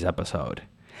finish today's episode.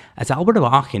 As Albert of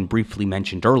Aachen briefly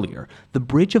mentioned earlier, the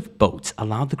bridge of boats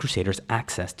allowed the Crusaders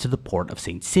access to the port of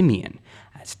St. Simeon.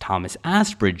 As Thomas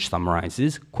Asbridge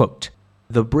summarizes, quote,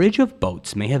 "The bridge of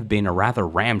boats may have been a rather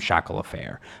ramshackle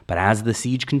affair, but as the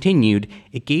siege continued,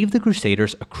 it gave the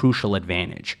Crusaders a crucial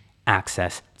advantage: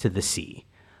 access to the sea.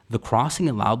 The crossing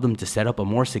allowed them to set up a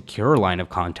more secure line of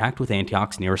contact with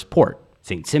Antioch's nearest port,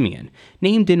 St. Simeon,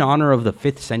 named in honor of the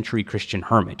 5th century Christian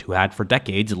hermit who had for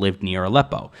decades lived near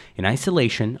Aleppo, in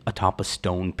isolation atop a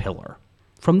stone pillar.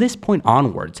 From this point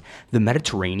onwards, the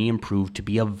Mediterranean proved to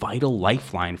be a vital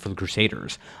lifeline for the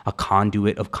Crusaders, a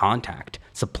conduit of contact,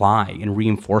 supply, and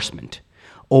reinforcement.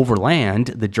 Over land,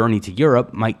 the journey to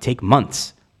Europe might take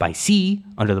months. By sea,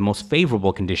 under the most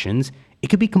favorable conditions, it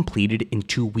could be completed in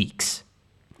 2 weeks.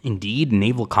 Indeed,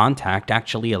 naval contact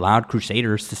actually allowed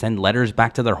Crusaders to send letters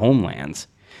back to their homelands.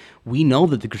 We know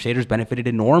that the Crusaders benefited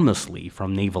enormously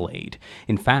from naval aid.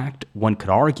 In fact, one could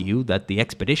argue that the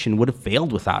expedition would have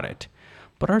failed without it.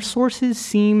 But our sources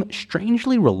seem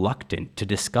strangely reluctant to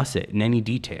discuss it in any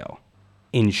detail.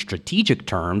 In strategic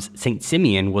terms, St.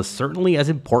 Simeon was certainly as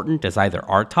important as either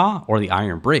Arta or the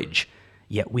Iron Bridge,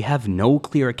 yet we have no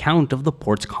clear account of the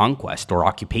port's conquest or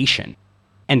occupation."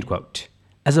 End quote.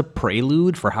 As a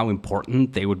prelude for how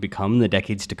important they would become in the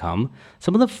decades to come,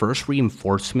 some of the first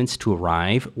reinforcements to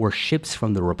arrive were ships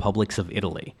from the republics of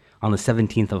Italy. On the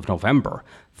 17th of November,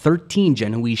 13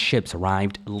 Genoese ships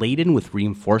arrived laden with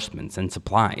reinforcements and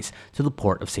supplies to the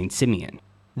port of St. Simeon.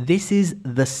 This is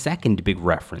the second big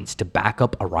reference to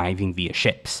backup arriving via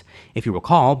ships. If you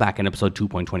recall, back in episode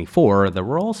 2.24, there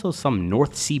were also some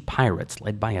North Sea pirates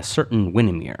led by a certain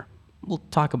Winnemere. We'll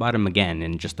talk about him again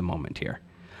in just a moment here.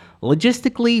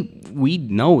 Logistically, we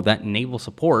know that naval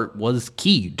support was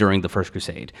key during the First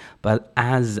Crusade, but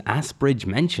as Asbridge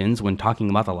mentions when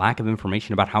talking about the lack of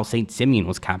information about how St. Simeon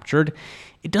was captured,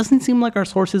 it doesn't seem like our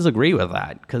sources agree with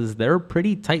that, because they're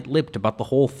pretty tight-lipped about the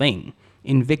whole thing.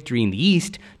 In Victory in the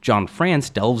East, John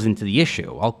France delves into the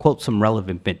issue. I'll quote some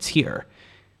relevant bits here.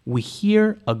 We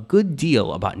hear a good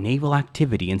deal about naval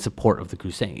activity in support of the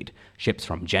crusade. Ships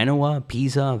from Genoa,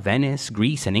 Pisa, Venice,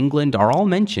 Greece, and England are all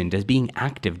mentioned as being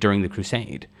active during the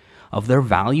crusade. Of their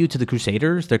value to the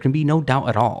crusaders, there can be no doubt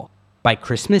at all. By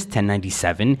Christmas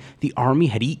 1097, the army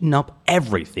had eaten up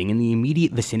everything in the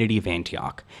immediate vicinity of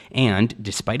Antioch, and,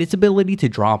 despite its ability to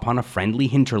draw upon a friendly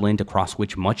hinterland across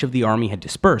which much of the army had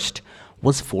dispersed,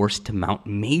 was forced to mount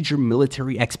major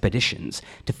military expeditions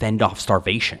to fend off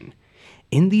starvation.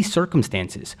 In these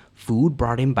circumstances, food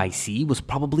brought in by sea was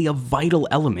probably a vital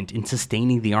element in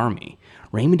sustaining the army.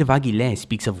 Raymond of Aguilé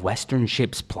speaks of Western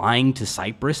ships plying to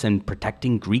Cyprus and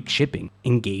protecting Greek shipping,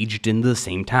 engaged in the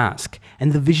same task,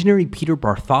 and the visionary Peter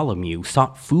Bartholomew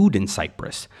sought food in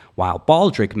Cyprus, while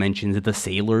Baldric mentions that the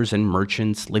sailors and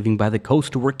merchants living by the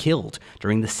coast were killed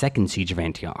during the Second Siege of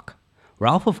Antioch.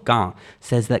 Ralph of Caen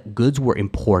says that goods were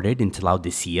imported into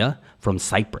Laodicea from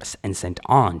Cyprus and sent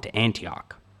on to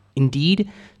Antioch. Indeed,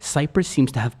 Cyprus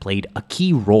seems to have played a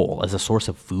key role as a source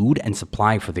of food and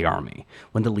supply for the army.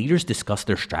 When the leaders discussed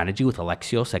their strategy with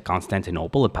Alexios at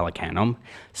Constantinople and Pelicanum,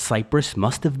 Cyprus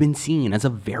must have been seen as a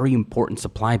very important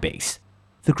supply base.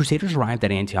 The Crusaders arrived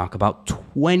at Antioch about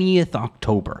 20th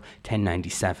October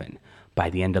 1097. By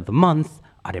the end of the month,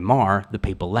 Adhemar, the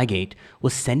papal legate,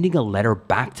 was sending a letter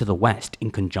back to the west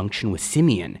in conjunction with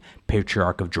Simeon,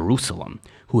 Patriarch of Jerusalem,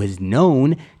 who is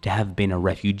known to have been a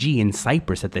refugee in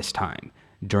Cyprus at this time,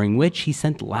 during which he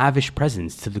sent lavish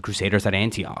presents to the Crusaders at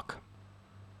Antioch.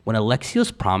 When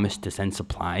Alexios promised to send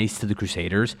supplies to the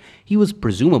Crusaders, he was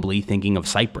presumably thinking of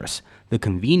Cyprus, the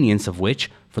convenience of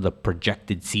which, for the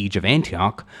projected siege of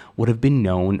Antioch, would have been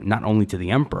known not only to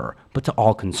the emperor, but to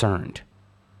all concerned.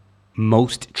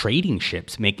 Most trading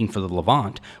ships making for the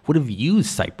Levant would have used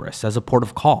Cyprus as a port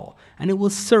of call, and it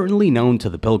was certainly known to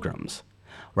the pilgrims.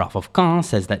 Ralph of Caen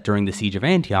says that during the siege of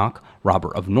Antioch,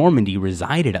 Robert of Normandy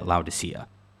resided at Laodicea,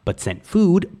 but sent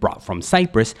food brought from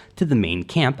Cyprus to the main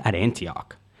camp at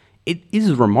Antioch. It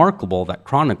is remarkable that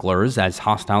chroniclers, as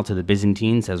hostile to the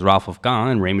Byzantines as Ralph of Caen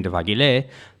and Raymond of Aguilé,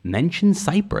 mention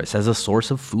Cyprus as a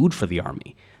source of food for the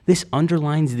army. This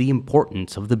underlines the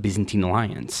importance of the Byzantine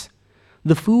alliance.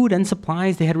 The food and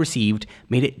supplies they had received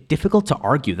made it difficult to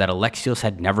argue that Alexios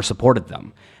had never supported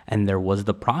them, and there was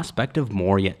the prospect of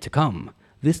more yet to come.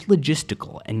 This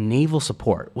logistical and naval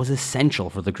support was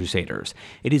essential for the Crusaders.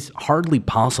 It is hardly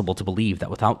possible to believe that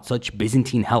without such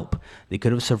Byzantine help, they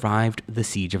could have survived the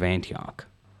siege of Antioch.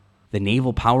 The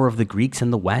naval power of the Greeks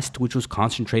in the west, which was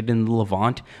concentrated in the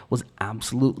Levant, was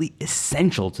absolutely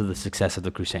essential to the success of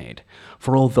the crusade.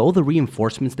 For although the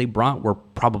reinforcements they brought were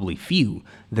probably few,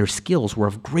 their skills were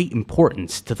of great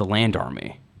importance to the land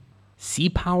army. Sea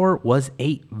power was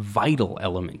a vital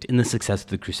element in the success of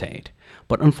the crusade,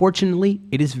 but unfortunately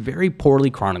it is very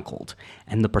poorly chronicled,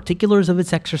 and the particulars of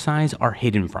its exercise are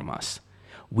hidden from us.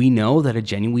 We know that a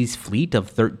Genoese fleet of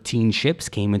 13 ships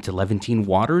came into Levantine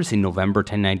waters in November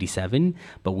 1097,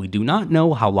 but we do not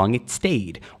know how long it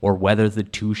stayed, or whether the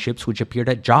 2 ships which appeared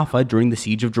at Jaffa during the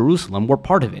siege of Jerusalem were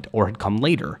part of it, or had come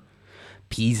later.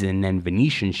 Pisan and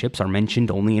Venetian ships are mentioned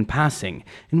only in passing,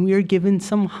 and we are given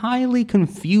some highly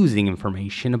confusing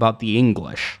information about the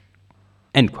English."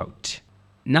 End quote.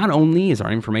 Not only is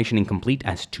our information incomplete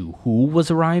as to who was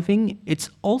arriving, it's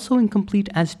also incomplete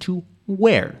as to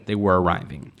where they were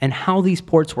arriving, and how these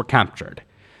ports were captured.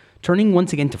 Turning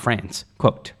once again to France,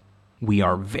 quote, "We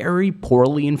are very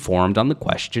poorly informed on the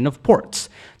question of ports.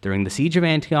 During the siege of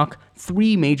Antioch,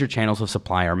 3 major channels of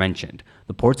supply are mentioned: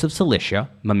 the ports of Cilicia,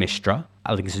 Mamistra,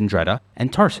 Alexandretta,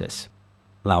 and Tarsus.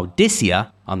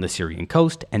 Laodicea on the Syrian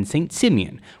coast, and St.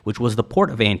 Simeon, which was the port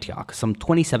of Antioch, some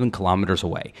 27 kilometers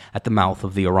away, at the mouth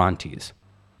of the Orontes.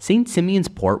 St. Simeon's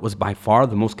port was by far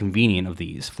the most convenient of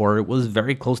these, for it was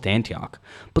very close to Antioch,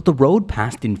 but the road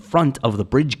passed in front of the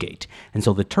bridge gate, and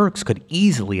so the Turks could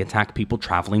easily attack people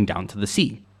traveling down to the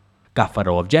sea.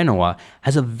 Gaffaro of Genoa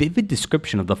has a vivid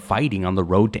description of the fighting on the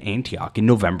road to Antioch in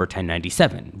November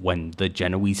 1097, when the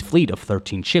Genoese fleet of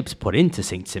 13 ships put into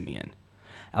St. Simeon.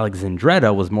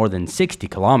 Alexandretta was more than 60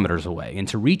 kilometers away, and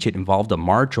to reach it involved a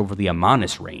march over the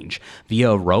Amanus range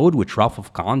via a road which Ralph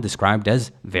of Caen described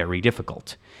as very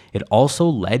difficult. It also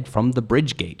led from the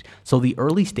bridge gate, so the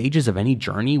early stages of any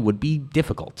journey would be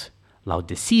difficult.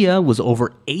 Laodicea was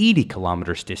over 80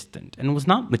 kilometers distant and was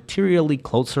not materially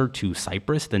closer to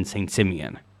Cyprus than St.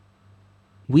 Simeon.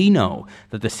 We know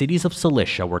that the cities of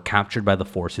Cilicia were captured by the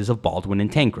forces of Baldwin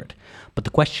and Tancred, but the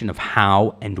question of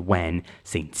how and when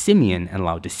St. Simeon and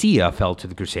Laodicea fell to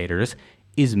the Crusaders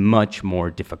is much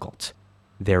more difficult.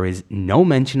 There is no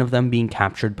mention of them being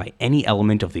captured by any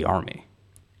element of the army."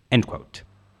 End quote.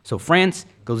 So France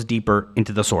goes deeper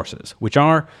into the sources, which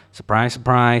are, surprise,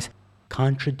 surprise,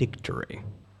 contradictory.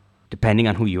 Depending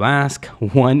on who you ask,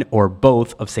 one or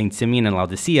both of St. Simeon and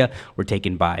Laodicea were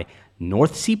taken by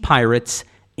North Sea pirates,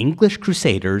 English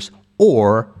crusaders,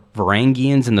 or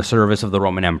Varangians in the service of the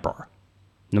Roman Emperor.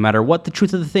 No matter what the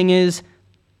truth of the thing is,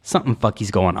 something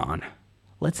fucky's going on.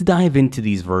 Let's dive into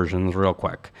these versions real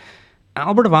quick.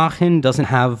 Albert of Aachen doesn't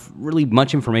have really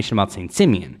much information about St.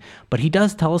 Simeon, but he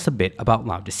does tell us a bit about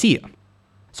Laodicea.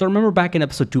 So remember back in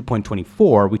episode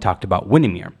 2.24, we talked about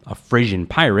Winnemere, a Frisian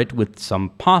pirate with some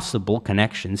possible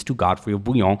connections to Godfrey of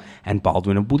Bouillon and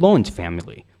Baldwin of Boulogne's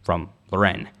family from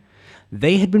Lorraine.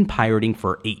 They had been pirating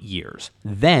for 8 years,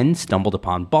 then stumbled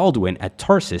upon Baldwin at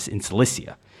Tarsus in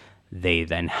Cilicia. They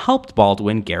then helped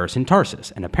Baldwin garrison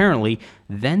Tarsus, and apparently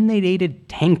then they aided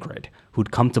Tancred,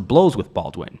 who'd come to blows with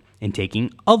Baldwin, in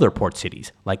taking other port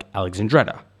cities like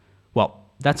Alexandretta. Well,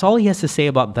 that's all he has to say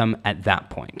about them at that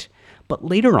point. But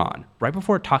later on, right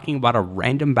before talking about a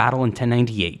random battle in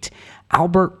 1098,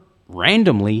 Albert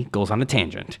randomly goes on a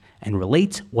tangent and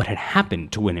relates what had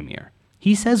happened to Winnemere.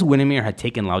 He says Winnemere had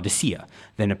taken Laodicea,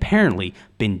 then apparently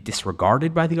been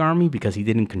disregarded by the army because he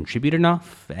didn't contribute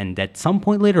enough, and at some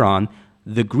point later on,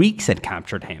 the Greeks had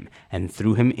captured him and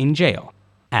threw him in jail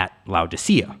at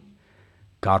Laodicea.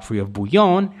 Godfrey of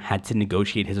Bouillon had to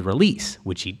negotiate his release,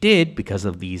 which he did because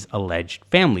of these alleged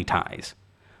family ties.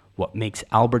 What makes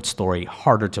Albert's story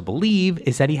harder to believe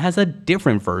is that he has a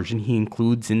different version he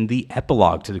includes in the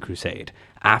epilogue to the crusade,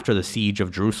 after the siege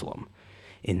of Jerusalem.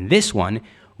 In this one,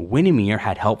 Winnemere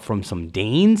had help from some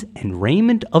Danes and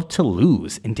Raymond of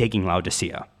Toulouse in taking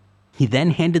Laodicea. He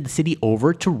then handed the city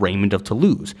over to Raymond of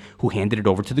Toulouse, who handed it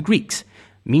over to the Greeks.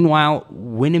 Meanwhile,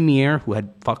 Winnemere, who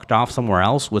had fucked off somewhere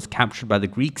else, was captured by the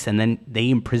Greeks, and then they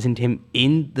imprisoned him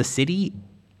in the city,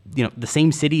 the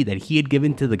same city that he had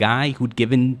given to the guy who'd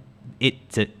given it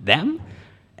to them.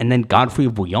 And then Godfrey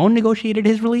of Bouillon negotiated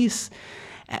his release.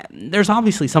 There's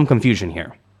obviously some confusion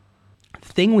here. The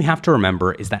thing we have to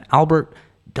remember is that Albert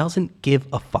doesn't give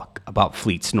a fuck about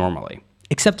fleets normally,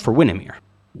 except for Winnemere.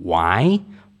 Why?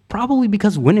 Probably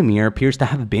because Winnemere appears to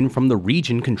have been from the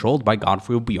region controlled by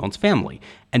Godfrey of Bouillon's family,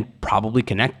 and probably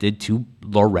connected to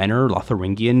Lorraine or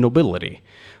Lotharingian nobility.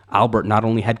 Albert not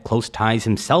only had close ties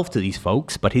himself to these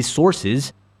folks, but his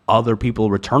sources, other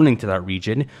people returning to that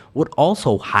region, would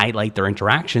also highlight their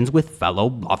interactions with fellow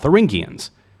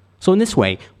Lotharingians. So in this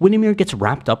way, Winnemere gets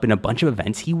wrapped up in a bunch of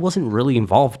events he wasn't really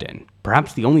involved in.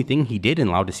 Perhaps the only thing he did in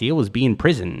Laodicea was be in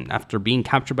prison after being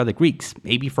captured by the Greeks,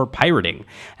 maybe for pirating.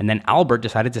 And then Albert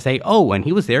decided to say, oh, and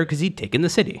he was there because he'd taken the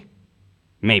city.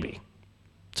 Maybe.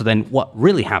 So then what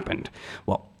really happened?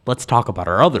 Well, let's talk about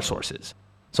our other sources.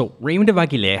 So Raymond of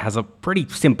Aguilera has a pretty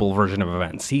simple version of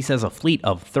events. He says a fleet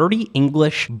of 30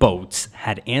 English boats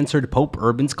had answered Pope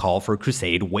Urban's call for a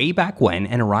crusade way back when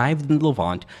and arrived in the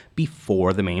Levant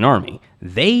before the main army.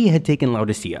 They had taken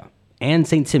Laodicea and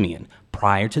St. Simeon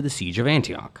prior to the siege of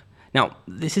Antioch. Now,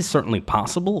 this is certainly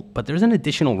possible, but there's an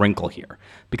additional wrinkle here,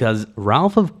 because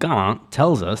Ralph of Gaunt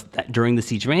tells us that during the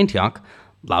siege of Antioch,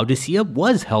 Laodicea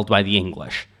was held by the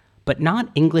English, but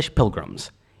not English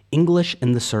pilgrims. English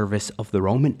in the service of the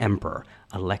Roman Emperor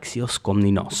Alexios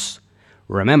Komnenos.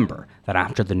 Remember that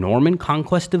after the Norman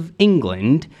conquest of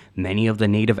England, many of the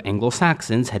native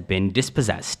Anglo-Saxons had been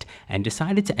dispossessed and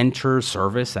decided to enter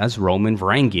service as Roman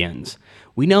Varangians.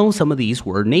 We know some of these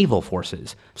were naval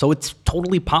forces, so it's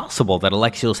totally possible that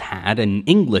Alexios had an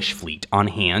English fleet on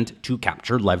hand to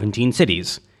capture Levantine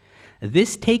cities.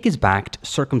 This take is backed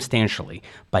circumstantially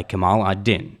by Kemal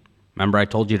ad-Din. Remember I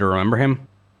told you to remember him?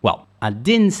 Well,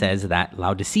 ad-Din says that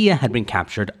Laodicea had been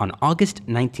captured on August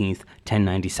 19th,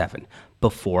 1097,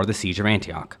 before the siege of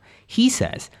Antioch. He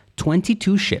says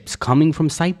 22 ships coming from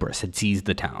Cyprus had seized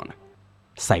the town.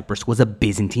 Cyprus was a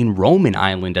Byzantine Roman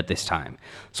island at this time,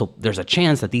 so there's a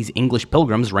chance that these English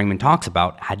pilgrims Raymond talks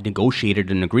about had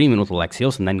negotiated an agreement with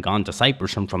Alexios and then gone to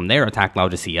Cyprus and from there attacked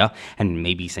Laodicea, and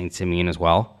maybe St. Simeon as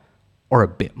well. Or a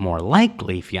bit more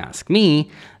likely, if you ask me,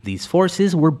 these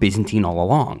forces were Byzantine all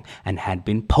along and had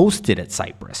been posted at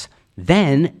Cyprus.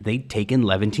 Then they'd taken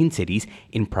Levantine cities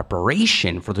in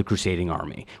preparation for the crusading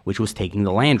army, which was taking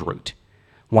the land route.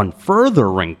 One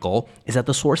further wrinkle is that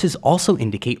the sources also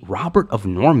indicate Robert of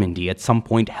Normandy at some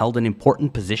point held an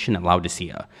important position at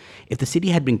Laodicea. If the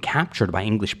city had been captured by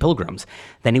English pilgrims,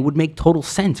 then it would make total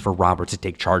sense for Robert to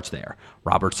take charge there.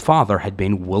 Robert's father had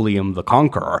been William the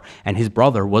Conqueror, and his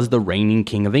brother was the reigning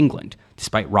king of England.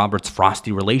 Despite Robert's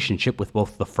frosty relationship with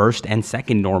both the first and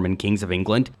second Norman kings of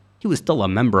England, he was still a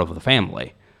member of the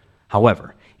family.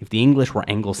 However, if the English were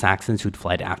Anglo-Saxons who'd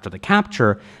fled after the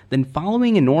capture, then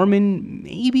following a Norman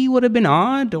maybe would have been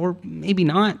odd, or maybe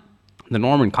not. The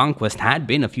Norman conquest had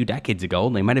been a few decades ago.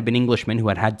 They might have been Englishmen who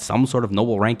had had some sort of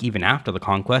noble rank even after the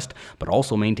conquest, but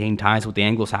also maintained ties with the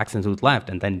Anglo-Saxons who'd left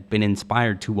and then been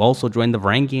inspired to also join the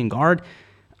Varangian Guard.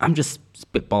 I'm just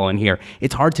spitballing here.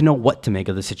 It's hard to know what to make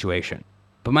of the situation.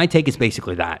 But my take is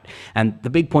basically that. And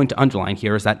the big point to underline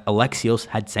here is that Alexios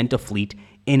had sent a fleet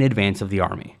in advance of the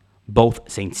army.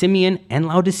 Both St. Simeon and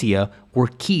Laodicea were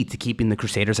key to keeping the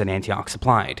Crusaders at Antioch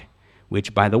supplied,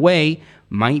 which, by the way,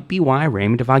 might be why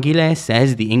Raymond of Aguilera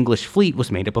says the English fleet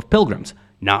was made up of pilgrims,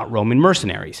 not Roman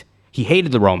mercenaries. He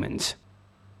hated the Romans.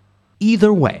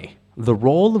 Either way, the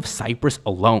role of Cyprus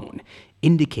alone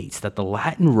indicates that the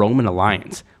Latin-Roman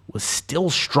alliance was still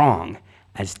strong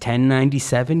as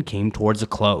 1097 came towards a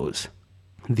close.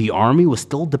 The army was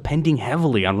still depending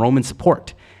heavily on Roman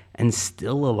support, and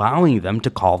still allowing them to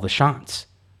call the shots.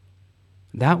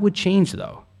 That would change,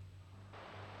 though.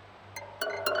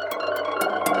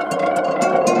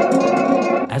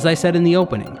 As I said in the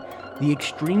opening, the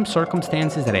extreme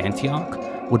circumstances at Antioch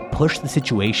would push the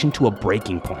situation to a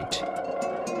breaking point.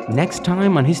 Next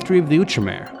time on History of the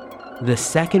Outremer, the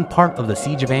second part of the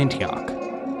Siege of Antioch,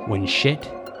 when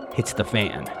shit hits the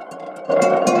fan.